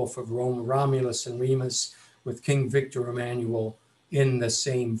she-wolf of Rome, Romulus and Remus, with King Victor Emmanuel in the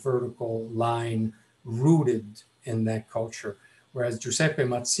same vertical line, rooted in that culture. Whereas Giuseppe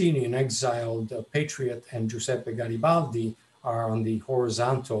Mazzini, an exiled patriot, and Giuseppe Garibaldi are on the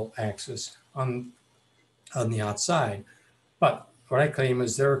horizontal axis on the outside. But what I claim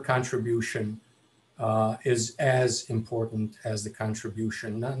is their contribution is as important as the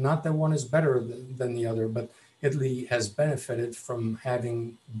contribution. Not that one is better than the other, but Italy has benefited from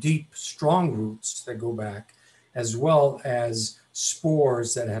having deep, strong roots that go back, as well as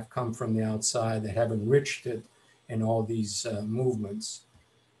spores that have come from the outside that have enriched it in all these movements.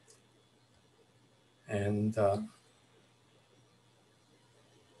 And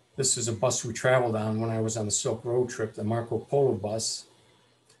this is a bus we traveled on when I was on the Silk Road trip, the Marco Polo bus.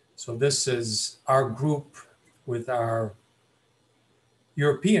 So this is our group with our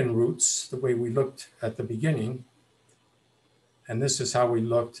European roots, the way we looked at the beginning. And this is how we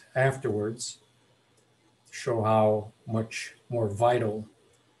looked afterwards, to show how much more vital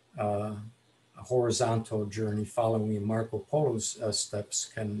a horizontal journey following Marco Polo's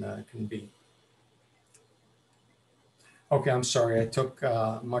steps can be. Okay, I'm sorry, I took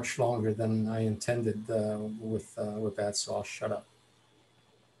much longer than I intended with that, so I'll shut up.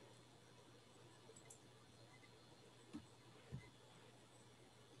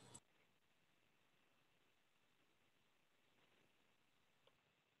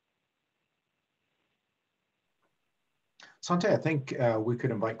 Sante, I think we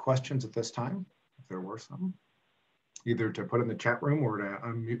could invite questions at this time, if there were some, either to put in the chat room or to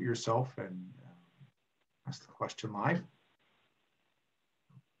unmute yourself and ask the question live.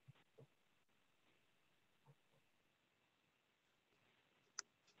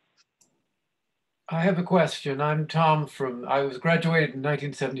 I have a question. I'm Tom I was graduated in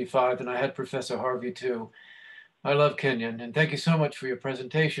 1975 and I had Professor Harvey too. I love Kenyon and thank you so much for your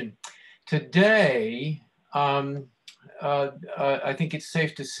presentation. Today, I think it's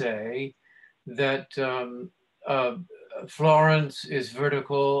safe to say that Florence is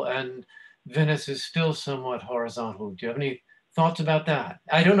vertical and Venice is still somewhat horizontal. Do you have any thoughts about that?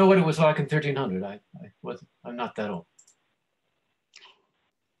 I don't know what it was like in 1300. I'm not that old.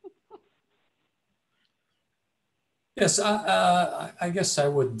 Yes, I guess I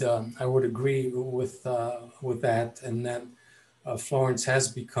would agree with that, and that Florence has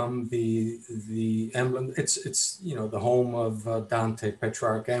become the emblem. It's the home of Dante,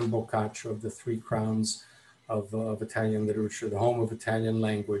 Petrarch, and Boccaccio, of the three crowns of Italian literature, the home of Italian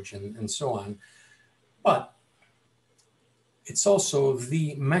language, and so on. But it's also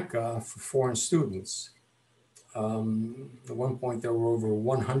the Mecca for foreign students. At one point, there were over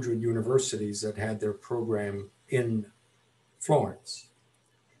 100 universities that had their program in Florence.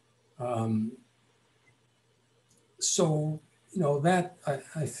 So, that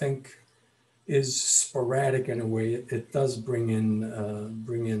I think is sporadic in a way. It does bring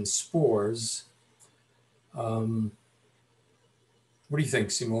in spores. What do you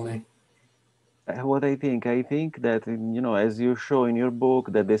think, Simone? What I think that, as you show in your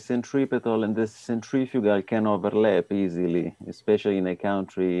book, that the centripetal and the centrifugal can overlap easily, especially in a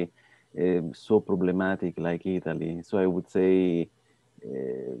country so problematic like Italy. So I would say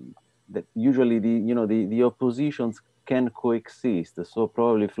that usually the oppositions can coexist. So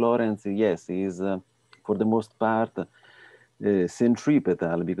probably Florence, yes, is for the most part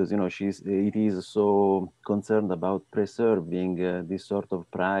centripetal, because it is so concerned about preserving this sort of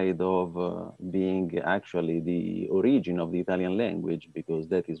pride of being actually the origin of the Italian language, because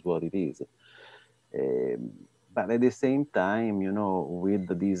that is what it is. But at the same time, with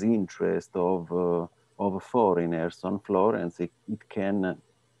this interest of foreigners on Florence, it can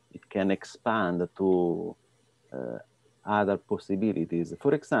expand to other possibilities.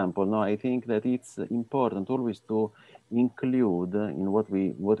 For example, no, I think that it's important always to include in what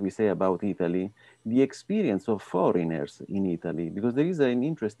we say about Italy the experience of foreigners in Italy, because there is an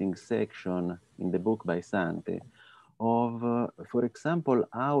interesting section in the book by Sante of, for example,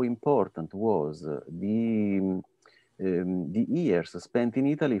 how important was the years spent in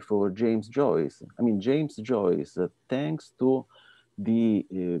Italy for James Joyce. I mean, James Joyce, thanks to the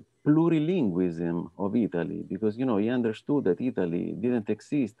plurilingualism of Italy, because he understood that Italy didn't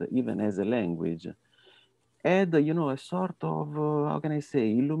exist even as a language, had a sort of how can I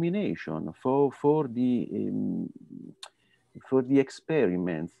say, illumination for the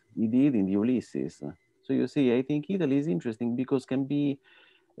experiments he did in the Ulysses. So you see, I think Italy is interesting because can be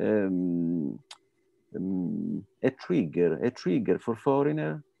a trigger for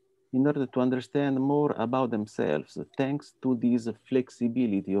foreigner in order to understand more about themselves, thanks to this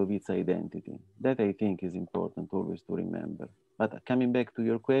flexibility of its identity. That I think is important always to remember. But coming back to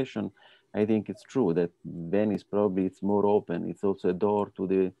your question, I think it's true that Venice probably it's more open. It's also a door to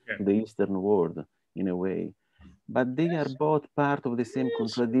the Eastern world in a way. But they are both part of the same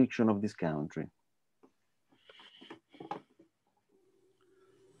contradiction of this country.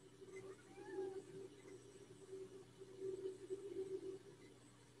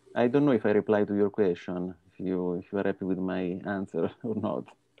 I don't know if I replied to your question, if you are happy with my answer or not.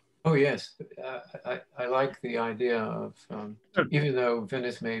 Oh, yes. I like the idea of, even though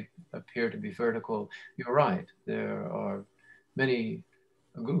Venice may appear to be vertical, you're right. There are many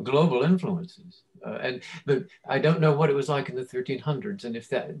global influences. But I don't know what it was like in the 1300s, and if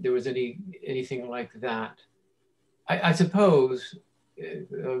there was anything like that. I suppose,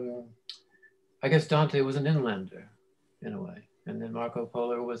 I guess Dante was an inlander in a way, and then Marco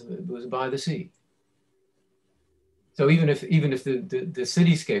Polo was by the sea. So even if the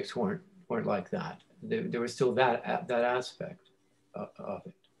cityscapes weren't like that, there was still that aspect of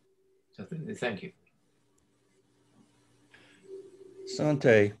it. So thank you.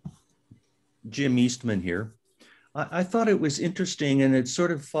 Sante, Jim Eastman here. I thought it was interesting, and it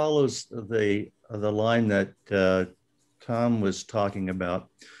sort of follows the line that Tom was talking about,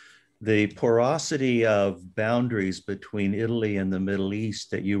 the porosity of boundaries between Italy and the Middle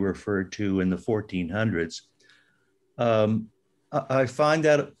East that you referred to in the 1400s. I find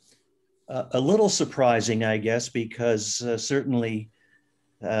that a little surprising, I guess, because certainly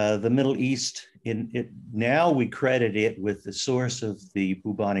the Middle East, now we credit it with the source of the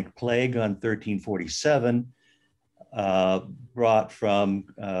bubonic plague on 1347, brought from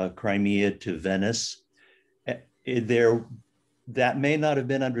Crimea to Venice. That may not have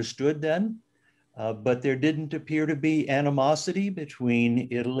been understood then, but there didn't appear to be animosity between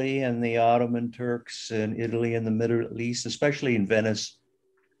Italy and the Ottoman Turks and Italy and the Middle East, especially in Venice.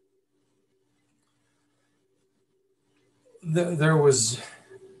 There was,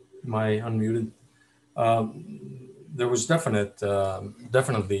 am I unmuted? There was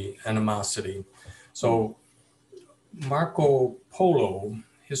definitely animosity. So Marco Polo,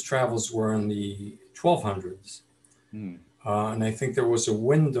 his travels were in the 1200s. And I think there was a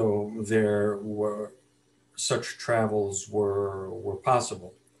window there where such travels were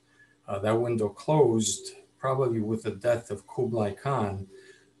possible. That window closed probably with the death of Kublai Khan.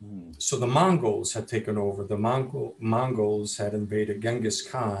 So the Mongols had taken over. The Mongols had invaded Genghis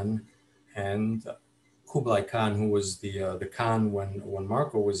Khan, and Kublai Khan, who was the Khan when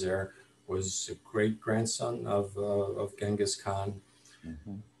Marco was there, was a great grandson of Genghis Khan.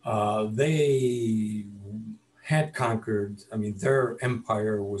 They had conquered, I mean, their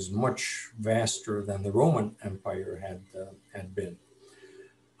empire was much vaster than the Roman Empire had been.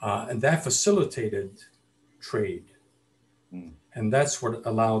 And that facilitated trade. Mm. And that's what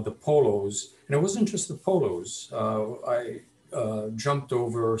allowed the polos, and it wasn't just the polos. I jumped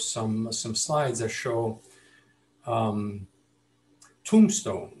over some slides that show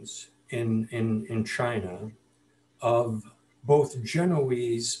tombstones in China of both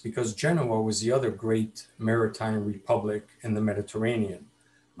Genoese, because Genoa was the other great maritime republic in the Mediterranean,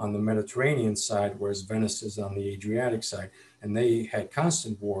 on the Mediterranean side, whereas Venice is on the Adriatic side. And they had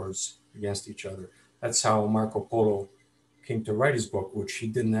constant wars against each other. That's how Marco Polo came to write his book, which he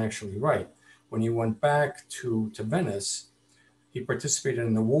didn't actually write. When he went back to Venice, he participated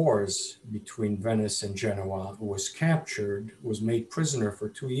in the wars between Venice and Genoa, was captured, was made prisoner for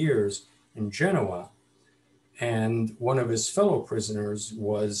 2 years in Genoa. And one of his fellow prisoners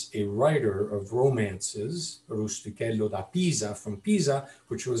was a writer of romances, Rustichello da Pisa, from Pisa,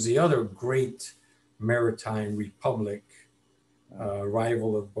 which was the other great maritime republic,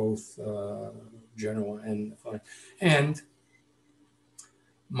 rival of both Genoa and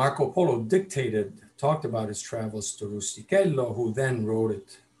Marco Polo talked about his travels to Rustichello, who then wrote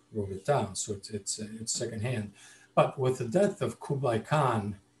it down. So it's secondhand. But with the death of Kublai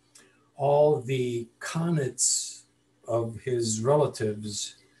Khan, all the khanates of his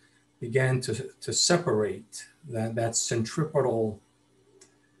relatives began to separate. That centripetal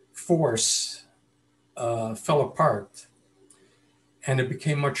force fell apart, and it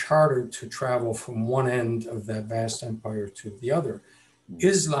became much harder to travel from one end of that vast empire to the other.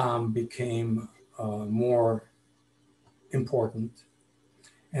 Islam became more important,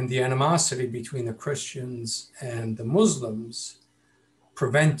 and the animosity between the Christians and the Muslims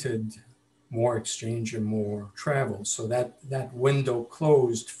prevented more exchange and more travel. So that window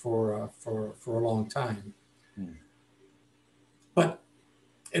closed for a long time. But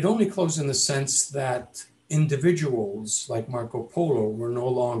it only closed in the sense that individuals like Marco Polo were no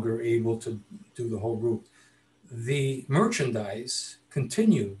longer able to do the whole route. The merchandise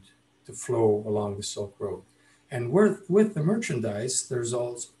continued to flow along the Silk Road. And with the merchandise, there's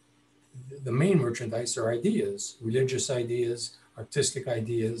also, the main merchandise are ideas, religious ideas, artistic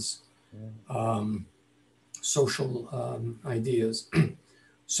ideas, social ideas.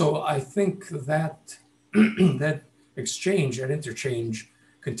 So I think that that exchange, that interchange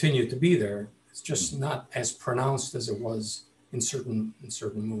continued to be there. It's just not as pronounced as it was in certain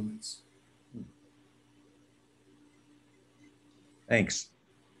moments. Thanks.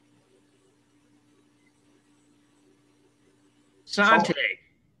 Sante.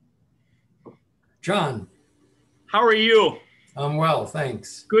 John. How are you? I'm well,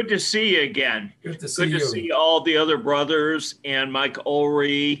 thanks. Good to see you again. Good to see you. Good to see all the other brothers and Mike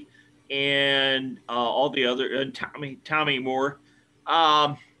Ulrey and all the other, and Tommy Moore.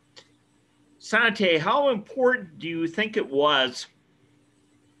 Sante, how important do you think it was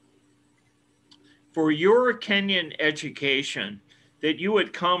for your Kenyan education that you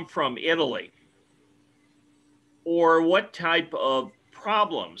had come from Italy? Or what type of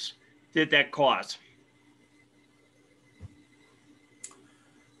problems did that cause?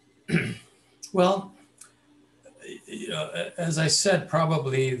 Well, as I said,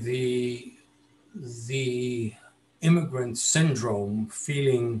 probably the immigrant syndrome,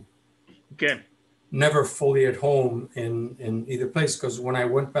 feeling never fully at home in either place. Because when I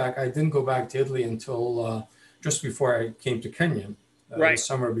went back, I didn't go back to Italy until just before I came to Kenyon. The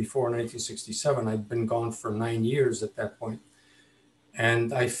summer before 1967. I'd been gone for 9 years at that point.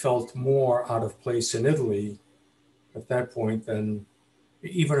 And I felt more out of place in Italy at that point than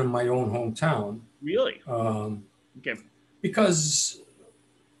even in my own hometown. Really? Because,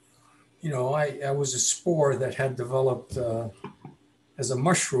 I was a spore that had developed as a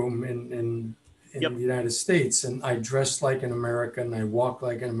mushroom in the United States. And I dressed like an American. I walked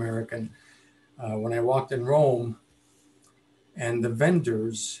like an American. When I walked in Rome, and the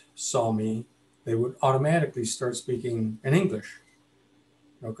vendors saw me, they would automatically start speaking in English,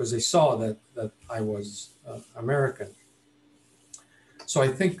 because they saw that I was American. So I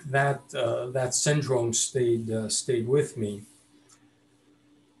think that that syndrome stayed with me.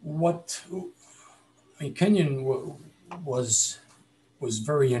 Kenyon was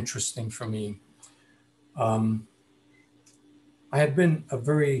very interesting for me. I had been a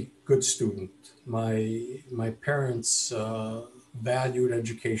very good student. My parents valued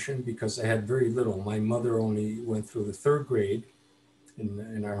education because I had very little. My mother only went through the 3rd grade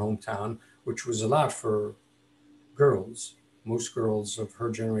in our hometown, which was a lot for girls. Most girls of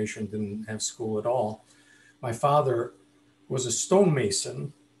her generation didn't have school at all. My father was a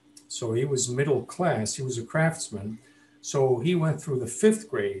stonemason, So he was middle class, he was a craftsman. So he went through the 5th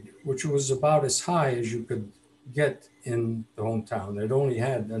grade, which was about as high as you could get in the hometown. They'd only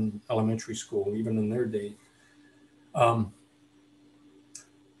had an elementary school, even in their day.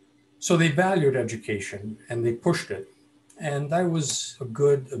 So they valued education and they pushed it. And I was a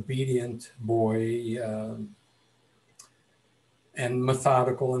good, obedient boy and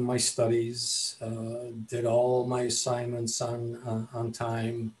methodical in my studies, did all my assignments on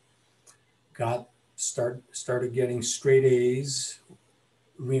time, started getting straight A's,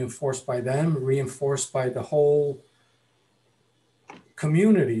 reinforced by them, reinforced by the whole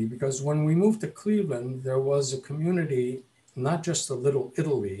community, because when we moved to Cleveland, there was a community, not just a little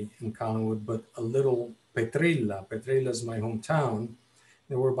Italy in Collinwood, but a little Petrella. Petrella is my hometown.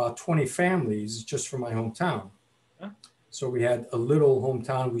 There were about 20 families just from my hometown. Huh? So we had a little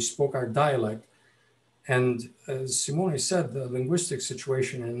hometown, we spoke our dialect. And as Simone said, the linguistic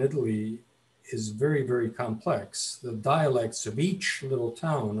situation in Italy is very, very complex. The dialects of each little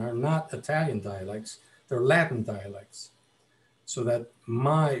town are not Italian dialects, they're Latin dialects. So that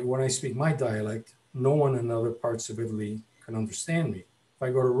when I speak my dialect, no one in other parts of Italy can understand me. If I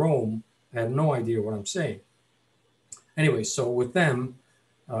go to Rome, I have no idea what I'm saying. Anyway, so with them,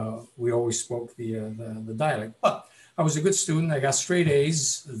 we always spoke the dialect. But I was a good student. I got straight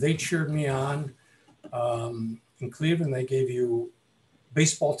A's. They cheered me on. In Cleveland, they gave you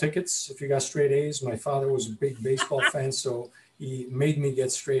baseball tickets if you got straight A's. My father was a big baseball fan, so he made me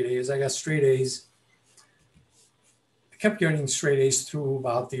get straight A's. I got straight A's. I kept getting straight A's through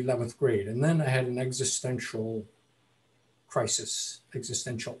about the 11th grade. And then I had an existential crisis,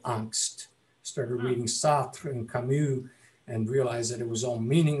 existential angst. Started reading Sartre and Camus and realized that it was all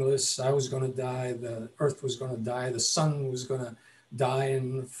meaningless. I was going to die. The earth was going to die. The sun was going to die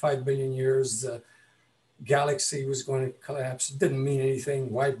in 5 billion years. The galaxy was going to collapse. It didn't mean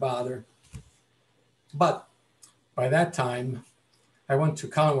anything. Why bother? But by that time, I went to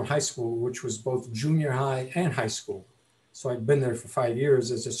Collinwood High School, which was both junior high and high school. So I'd been there for 5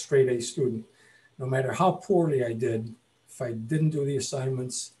 years as a straight A student. No matter how poorly I did, if I didn't do the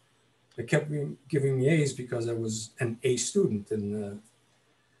assignments, they kept giving me A's because I was an A student. And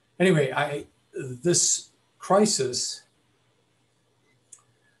anyway, this crisis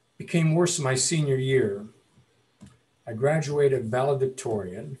became worse my senior year. I graduated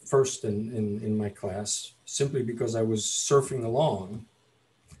valedictorian, first in my class, simply because I was surfing along.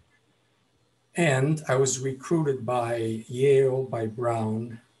 And I was recruited by Yale, by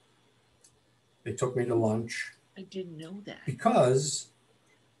Brown. They took me to lunch. I didn't know that. Because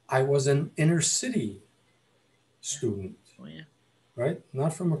I was an inner city student. Oh, yeah. Right?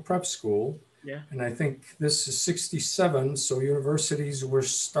 Not from a prep school. Yeah. And I think this is 67, so universities were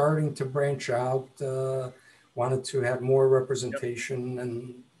starting to branch out, wanted to have more representation,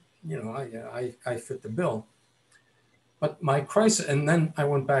 and you know, I fit the bill. But my crisis, and then I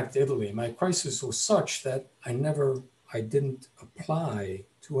went back to Italy. My crisis was such that I didn't apply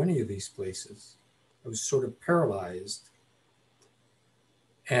to any of these places. I was sort of paralyzed.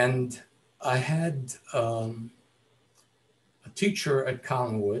 And I had a teacher at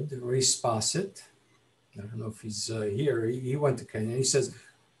Collinwood, Ray Spossett. I don't know if he's here. He went to Kenyon. He says,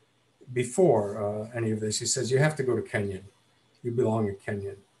 before any of this, he says, you have to go to Kenyon. You belong at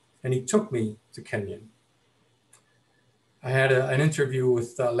Kenyon. And he took me to Kenyon. I had an interview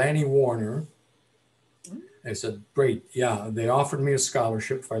with Lanny Warner. I said, great, yeah. They offered me a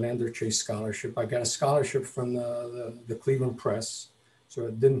scholarship, Philander Chase scholarship. I got a scholarship from the Cleveland Press, so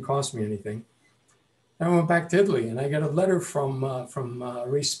it didn't cost me anything. And I went back to Italy, and I got a letter from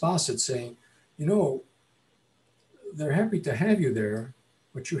Ray Spossett saying, you know, they're happy to have you there,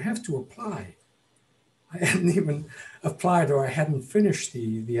 but you have to apply. I hadn't even applied, or I hadn't finished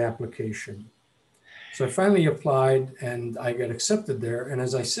the application. So I finally applied and I got accepted there. And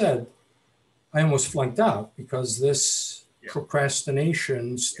as I said, I almost flunked out because this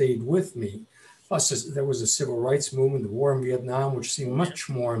procrastination stayed with me. Plus, there was a civil rights movement, the war in Vietnam, which seemed much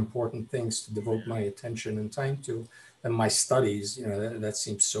more important things to devote my attention and time to than my studies. You know, that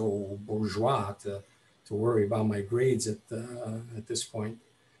seems so bourgeois to worry about my grades at this point.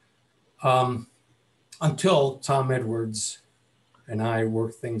 Until Tom Edwards and I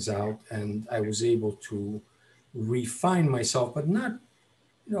worked things out, and I was able to refine myself, but not,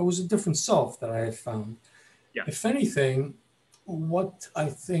 you know, it was a different self that I had found. Yeah. If anything, what I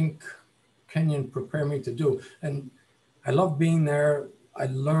think Kenyon prepared me to do, and I love being there. I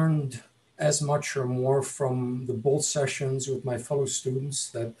learned as much or more from the both sessions with my fellow students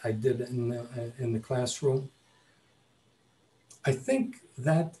that I did in the classroom. I think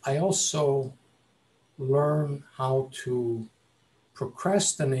that I also learned how to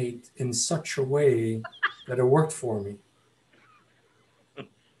procrastinate in such a way that it worked for me.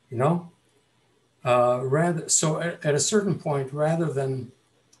 You know, so at a certain point, rather than,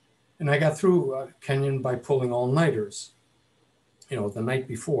 and I got through Kenyon by pulling all-nighters, you know, the night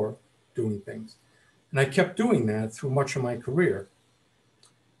before doing things. And I kept doing that through much of my career.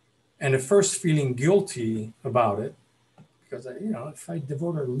 And at first feeling guilty about it, because you know, if I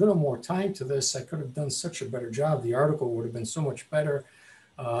devoted a little more time to this, I could have done such a better job. The article would have been so much better,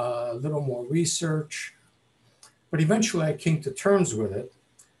 a little more research. But eventually I came to terms with it.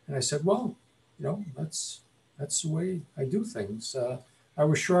 And I said, well, you know, that's the way I do things. I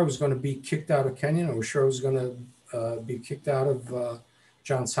was sure I was going to be kicked out of Kenyon. I was sure I was going to be kicked out of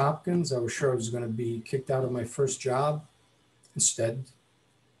Johns Hopkins. I was sure I was going to be kicked out of my first job. Instead,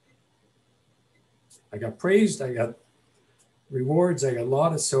 I got praised, I got rewards, I got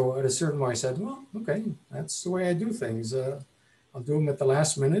lauded. So at a certain point I said, well, okay, that's the way I do things. I'll do them at the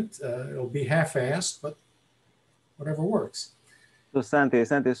last minute. It'll be half-assed, but whatever works. So Sante,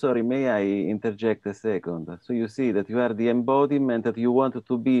 sorry, may I interject a second? So you see that you are the embodiment that you want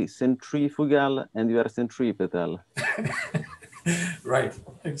to be centrifugal and you are centripetal. Right,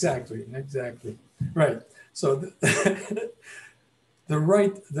 exactly. Right. So the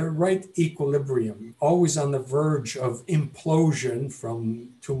right equilibrium, always on the verge of implosion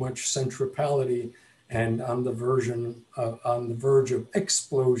from too much centripality, and on the verge of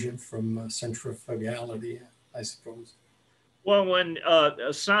explosion from centrifugality, I suppose. Well, when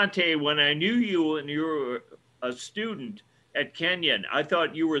Sante, when I knew you and you were a student at Kenyon, I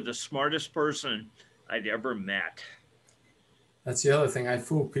thought you were the smartest person I'd ever met. That's the other thing. I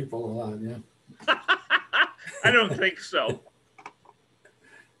fool people a lot, yeah. I don't think so.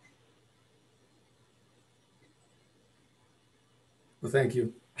 Well, thank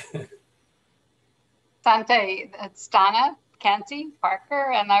you. Sante, it's Donna Canty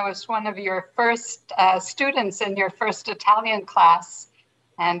Parker, and I was one of your first students in your first Italian class.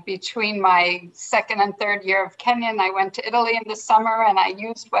 And between my second and third year of Kenyon, I went to Italy in the summer, and I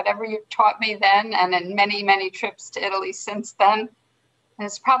used whatever you taught me then, and in many, many trips to Italy since then. And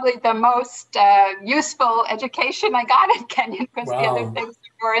it's probably the most useful education I got at Kenyon, because the other things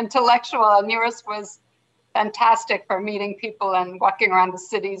were intellectual, and yours was fantastic for meeting people and walking around the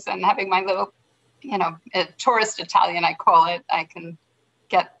cities and having my little, you know, tourist Italian, I call it. I can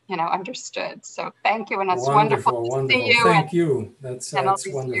get, you know, understood. So thank you, and it's wonderful to see you. Thank you. That's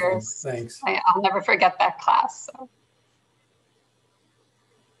wonderful. Years. Thanks. I'll never forget that class. So.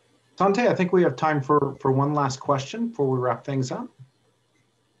 Sante, I think we have time for one last question before we wrap things up.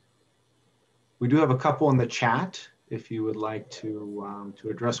 We do have a couple in the chat if you would like to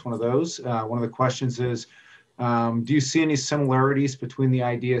address one of those. One of the questions is, do you see any similarities between the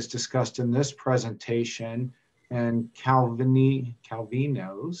ideas discussed in this presentation and Calvino's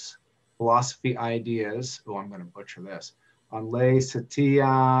philosophy ideas, oh, I'm going to butcher this, on Le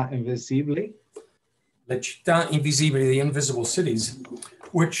Città Invisibili? Le Città Invisibili, the Invisible Cities,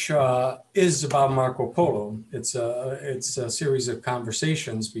 which is about Marco Polo. It's a series of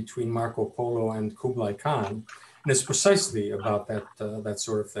conversations between Marco Polo and Kublai Khan, and it's precisely about that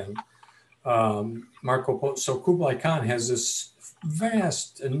sort of thing. Marco Polo, so Kublai Khan has this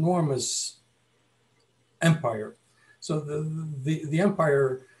vast, enormous empire. So the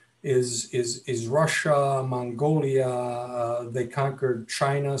empire is Russia, Mongolia. They conquered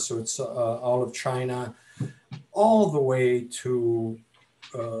China, so it's all of China, all the way to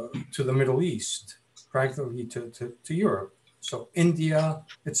the Middle East, practically to Europe. So India,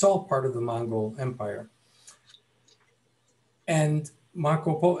 it's all part of the Mongol Empire. And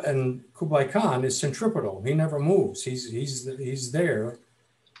Marco Polo and Kublai Khan is centripetal. He never moves. He's there.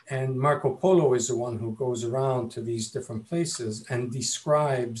 And Marco Polo is the one who goes around to these different places and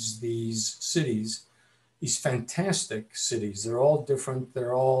describes these cities, these fantastic cities. They're all different.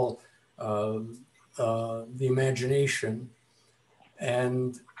 They're all the imagination.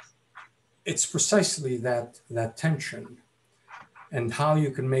 And it's precisely that tension and how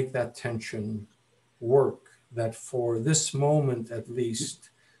you can make that tension work, that for this moment at least,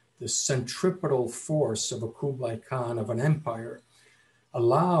 the centripetal force of a Kublai Khan, of an empire,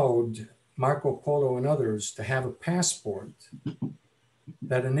 allowed Marco Polo and others to have a passport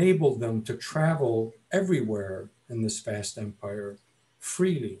that enabled them to travel everywhere in this vast empire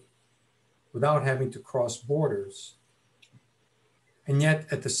freely without having to cross borders. And yet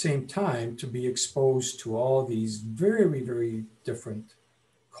at the same time to be exposed to all these very, very different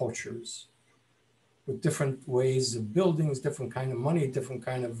cultures with different ways of buildings, different kind of money, different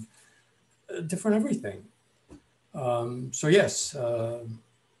kind of, different everything. So yes,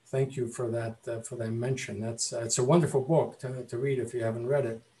 thank you for that mention. It's a wonderful book to read if you haven't read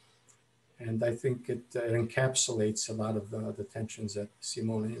it. And I think it encapsulates a lot of the tensions that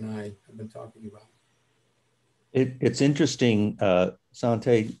Simone and I have been talking about. It's interesting,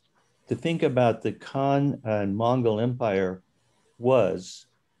 Sante, to think about the Khan and Mongol Empire was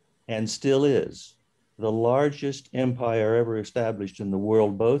and still is the largest empire ever established in the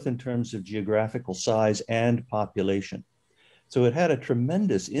world, both in terms of geographical size and population. So it had a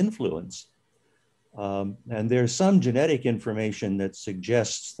tremendous influence. And there's some genetic information that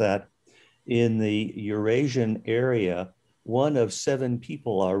suggests that in the Eurasian area, 1 of 7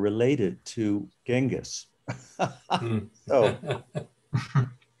 people are related to Genghis. So,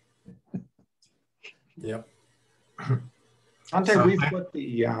 yep. Sante, we've put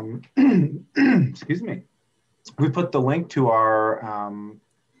the excuse me. We put the link to our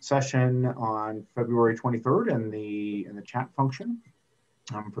session on February 23rd in the chat function.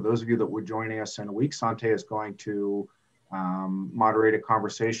 For those of you that were joining us in a week, Sante is going to moderate a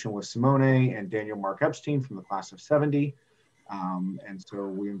conversation with Simone and Daniel Mark Epstein from the class of 70. And so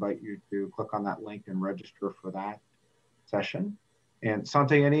we invite you to click on that link and register for that session. And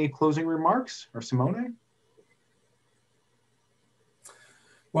Sante, any closing remarks, or Simone?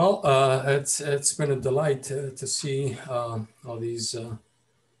 Well, it's been a delight to see all these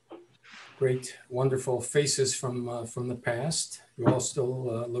great, wonderful faces from the past. You all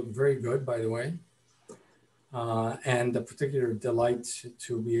still look very good, by the way. And a particular delight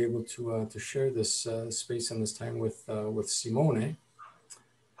to be able to share this space and this time with Simone.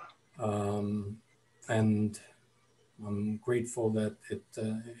 And I'm grateful that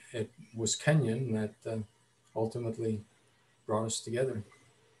it was Kenyon that ultimately brought us together.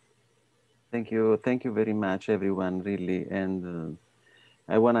 Thank you very much, everyone, really. And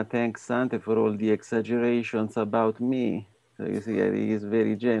I want to thank Sante for all the exaggerations about me. So you see, he is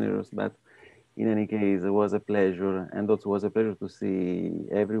very generous, but in any case, it was a pleasure, and also was a pleasure to see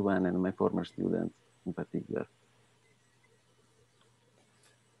everyone and my former students in particular.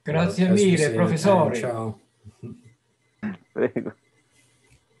 Grazie mille, professore. Ciao. Prego.